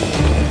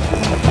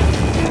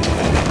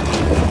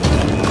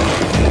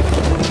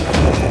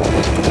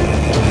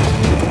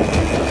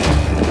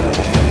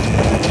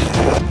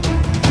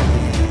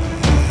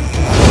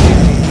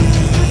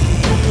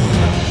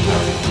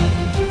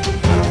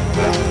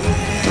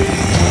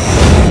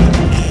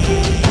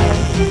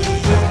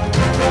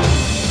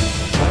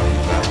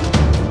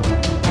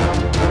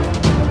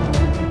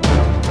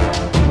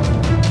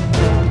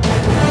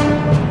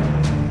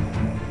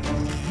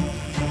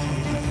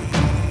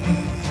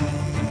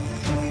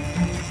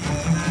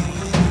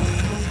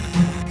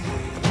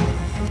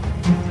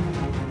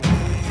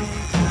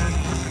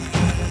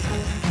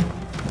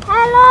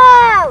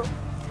 Hello!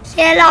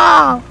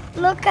 Hello!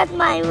 Look at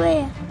my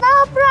wheel.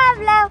 No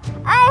problem.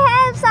 I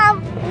have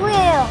some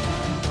wheel.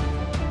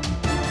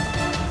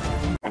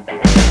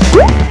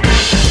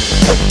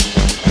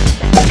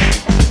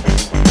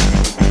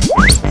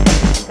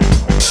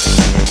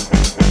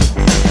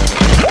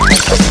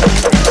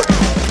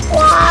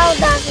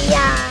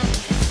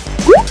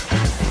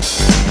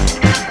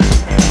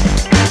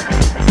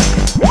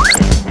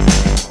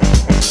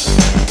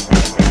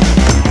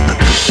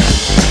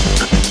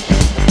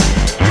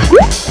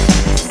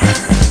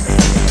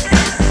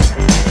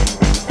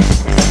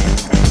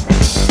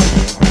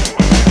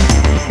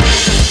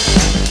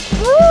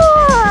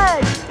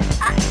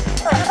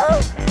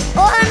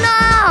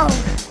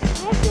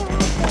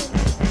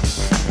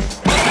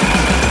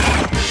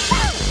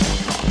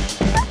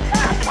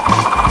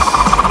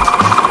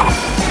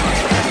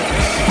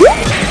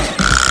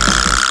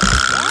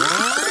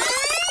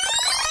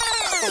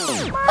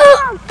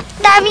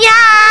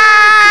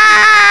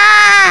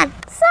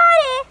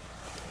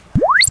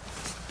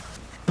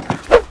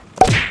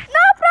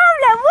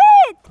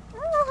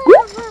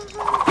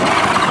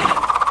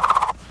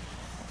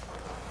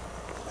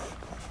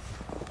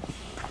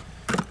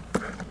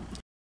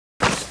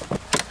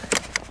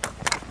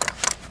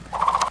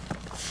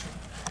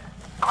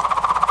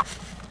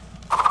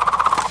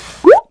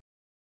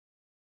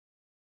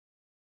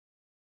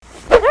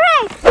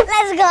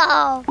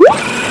 Wow!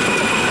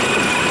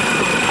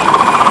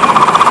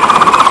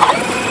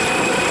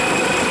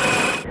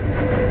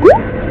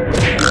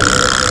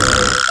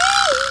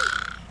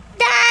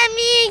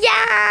 Damian!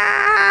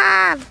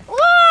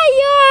 Oi,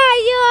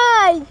 oi,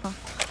 oi!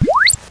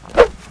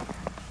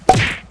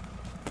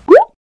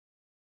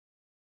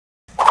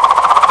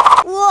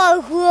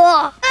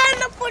 Uau! Ah,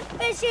 não pode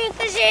mexer,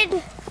 gente!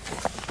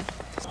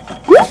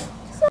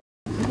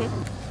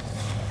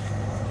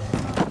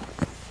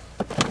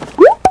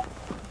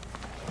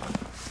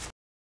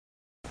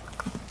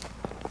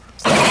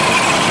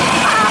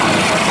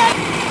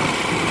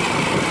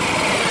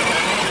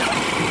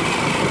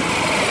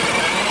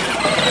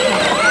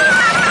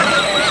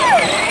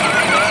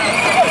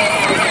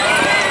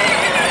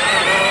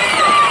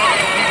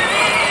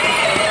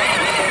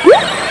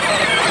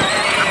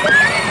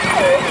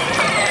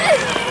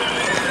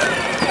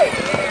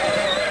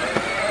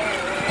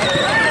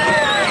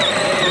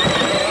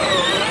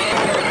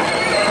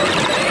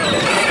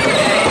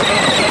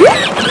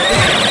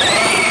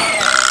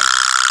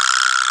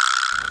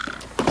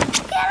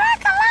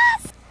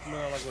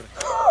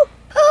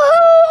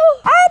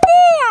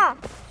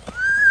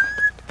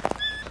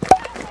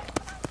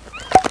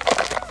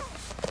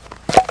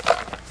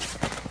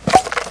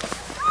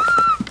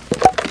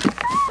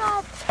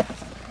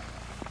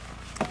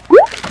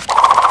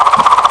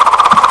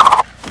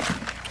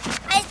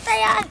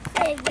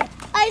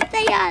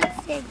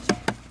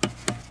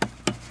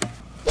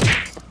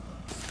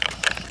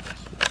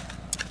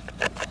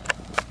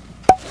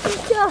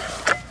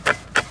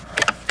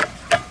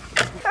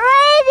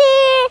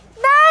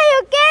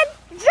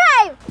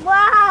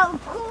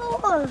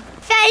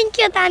 Thank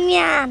you,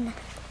 Damian.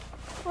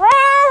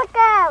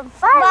 Welcome.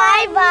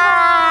 Bye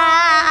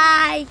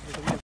bye.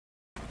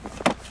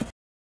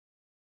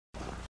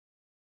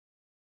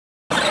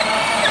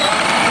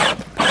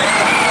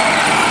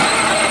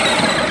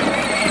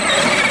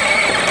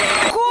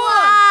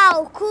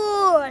 Wow,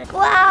 cool.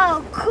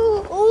 Wow,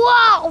 cool.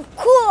 Wow,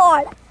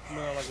 cool.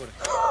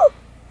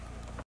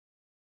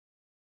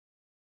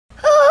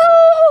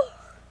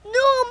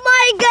 Nu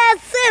mai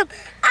găsim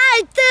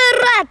alte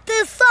rate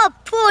să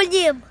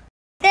punem.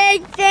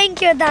 Thank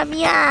you,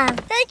 Damian.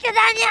 Thank you,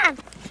 Damian.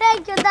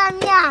 Thank you,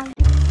 Damian.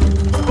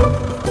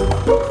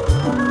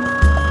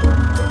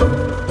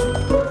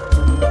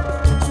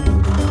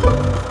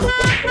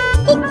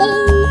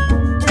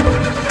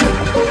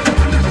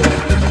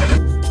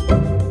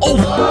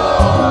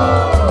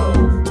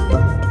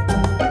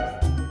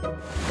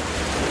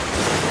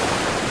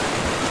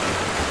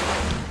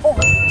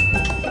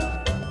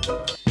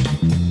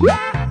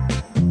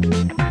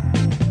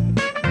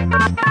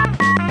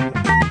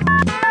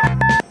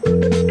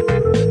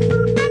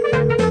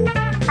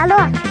 Alo.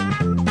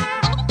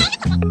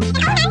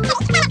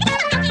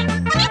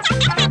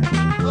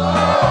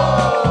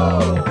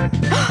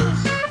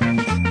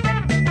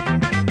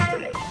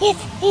 Yes,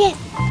 yes.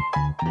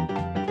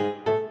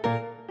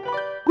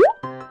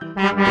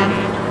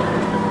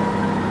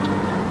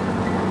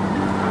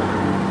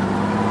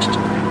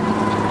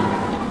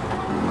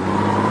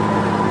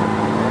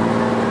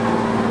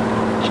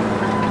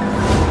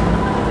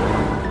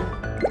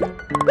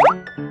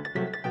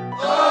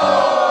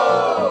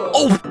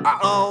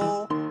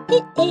 Uh-oh.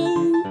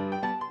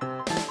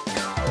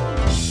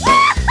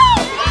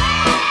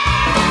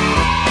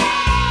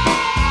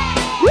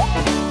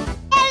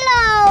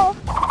 Hello.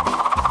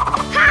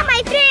 Hi,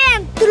 my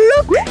friend.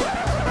 Look.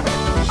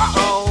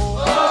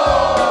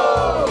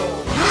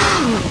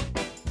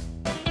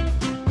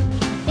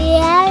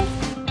 Yes.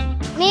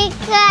 Be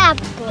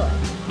careful.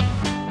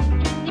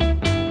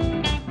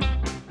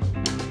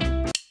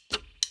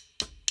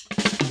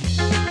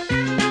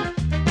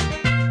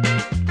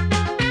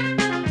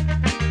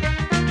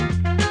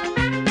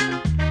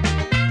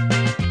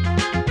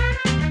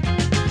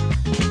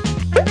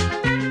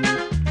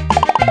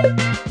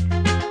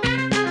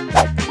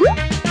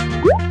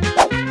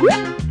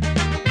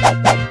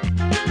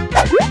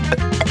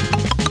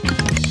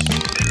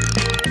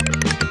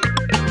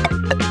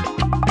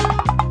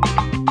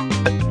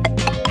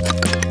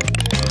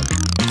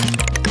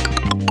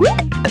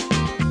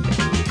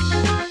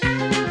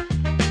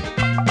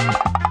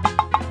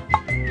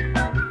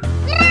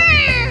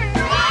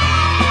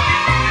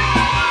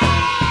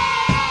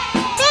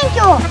 Thank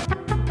you.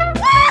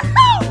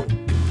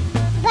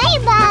 Bye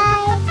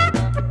bye.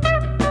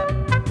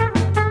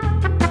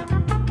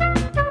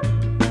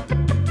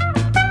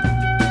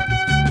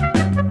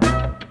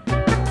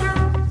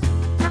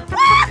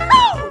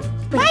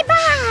 Bye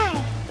bye.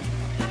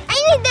 I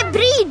need the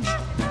bridge.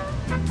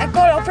 I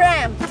call a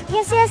friend.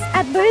 Yes, yes,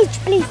 a bridge,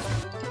 please.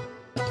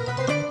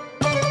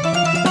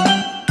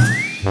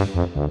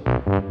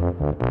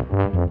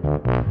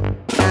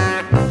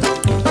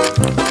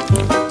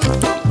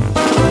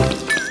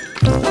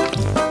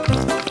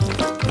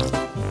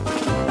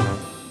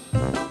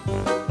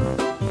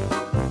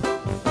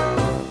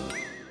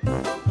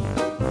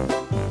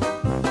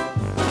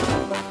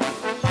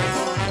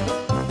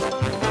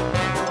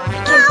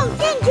 Oh,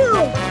 thank you.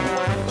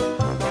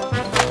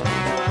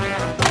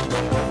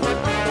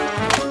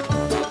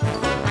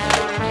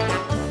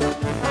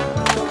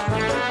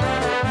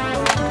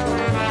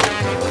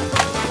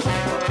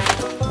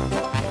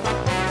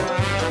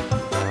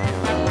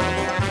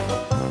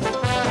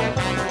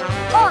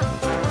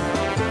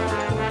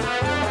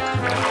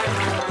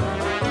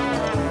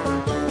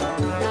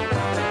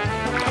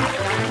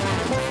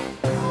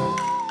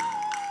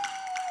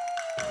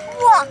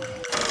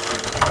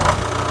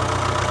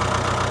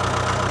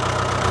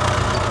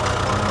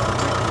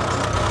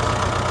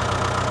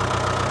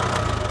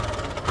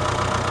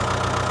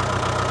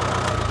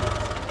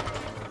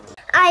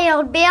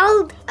 I'll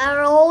build a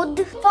road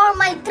for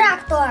my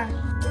tractor.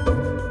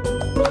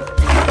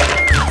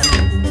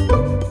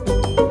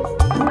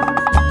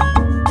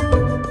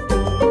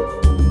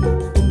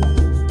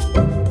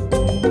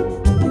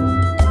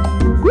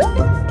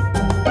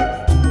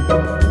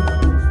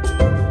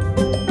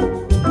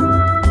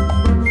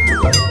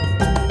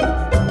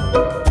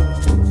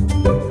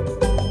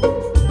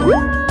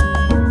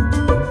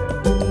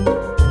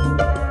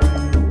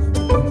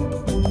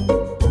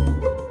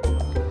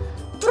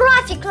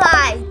 Traffic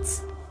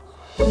lights.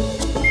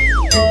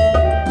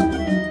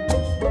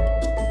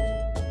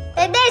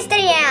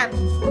 Pedestrian.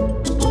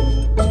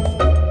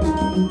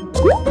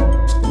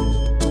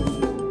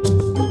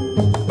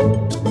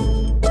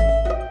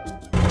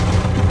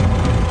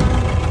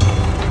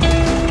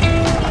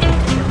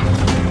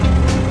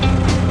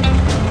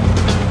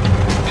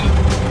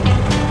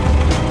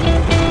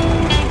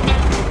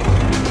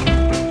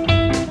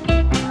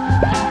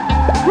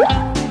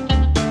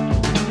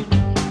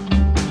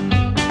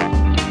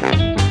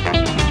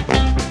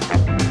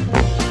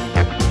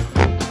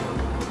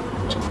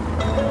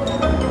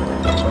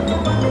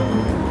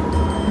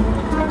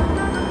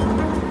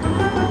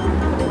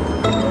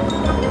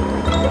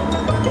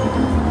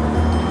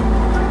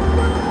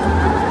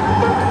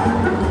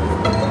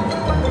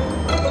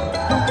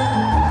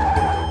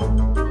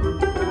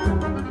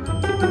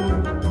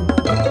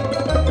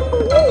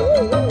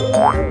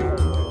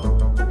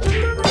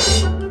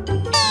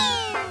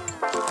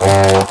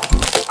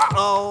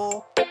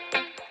 Uh-oh.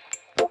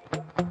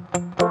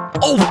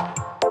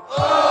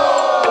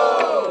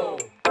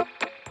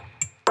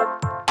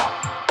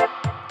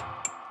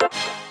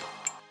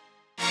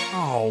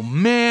 Oh,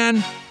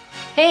 man.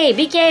 Hey,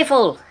 be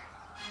careful.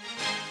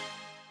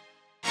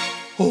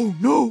 Oh,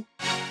 no.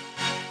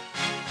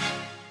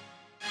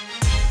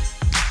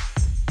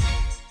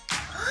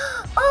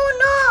 Oh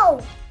no!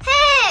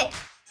 Hey!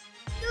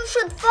 You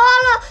should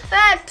follow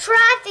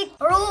traffic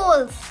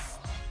rules.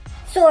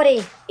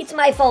 Sorry, it's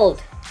my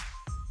fault.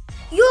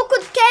 You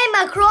could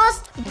came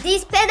across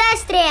this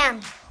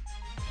pedestrian.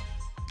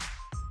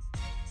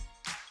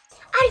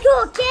 Are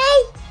you okay?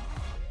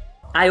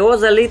 I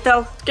was a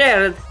little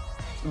scared,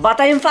 but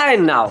I am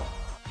fine now.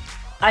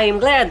 I am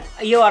glad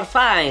you are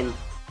fine.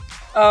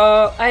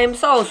 I am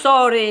so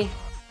sorry.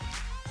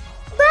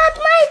 But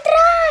my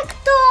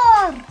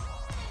tractor!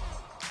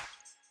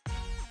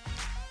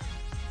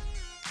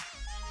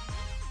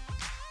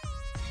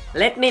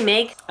 Let me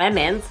make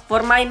amends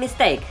for my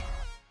mistake.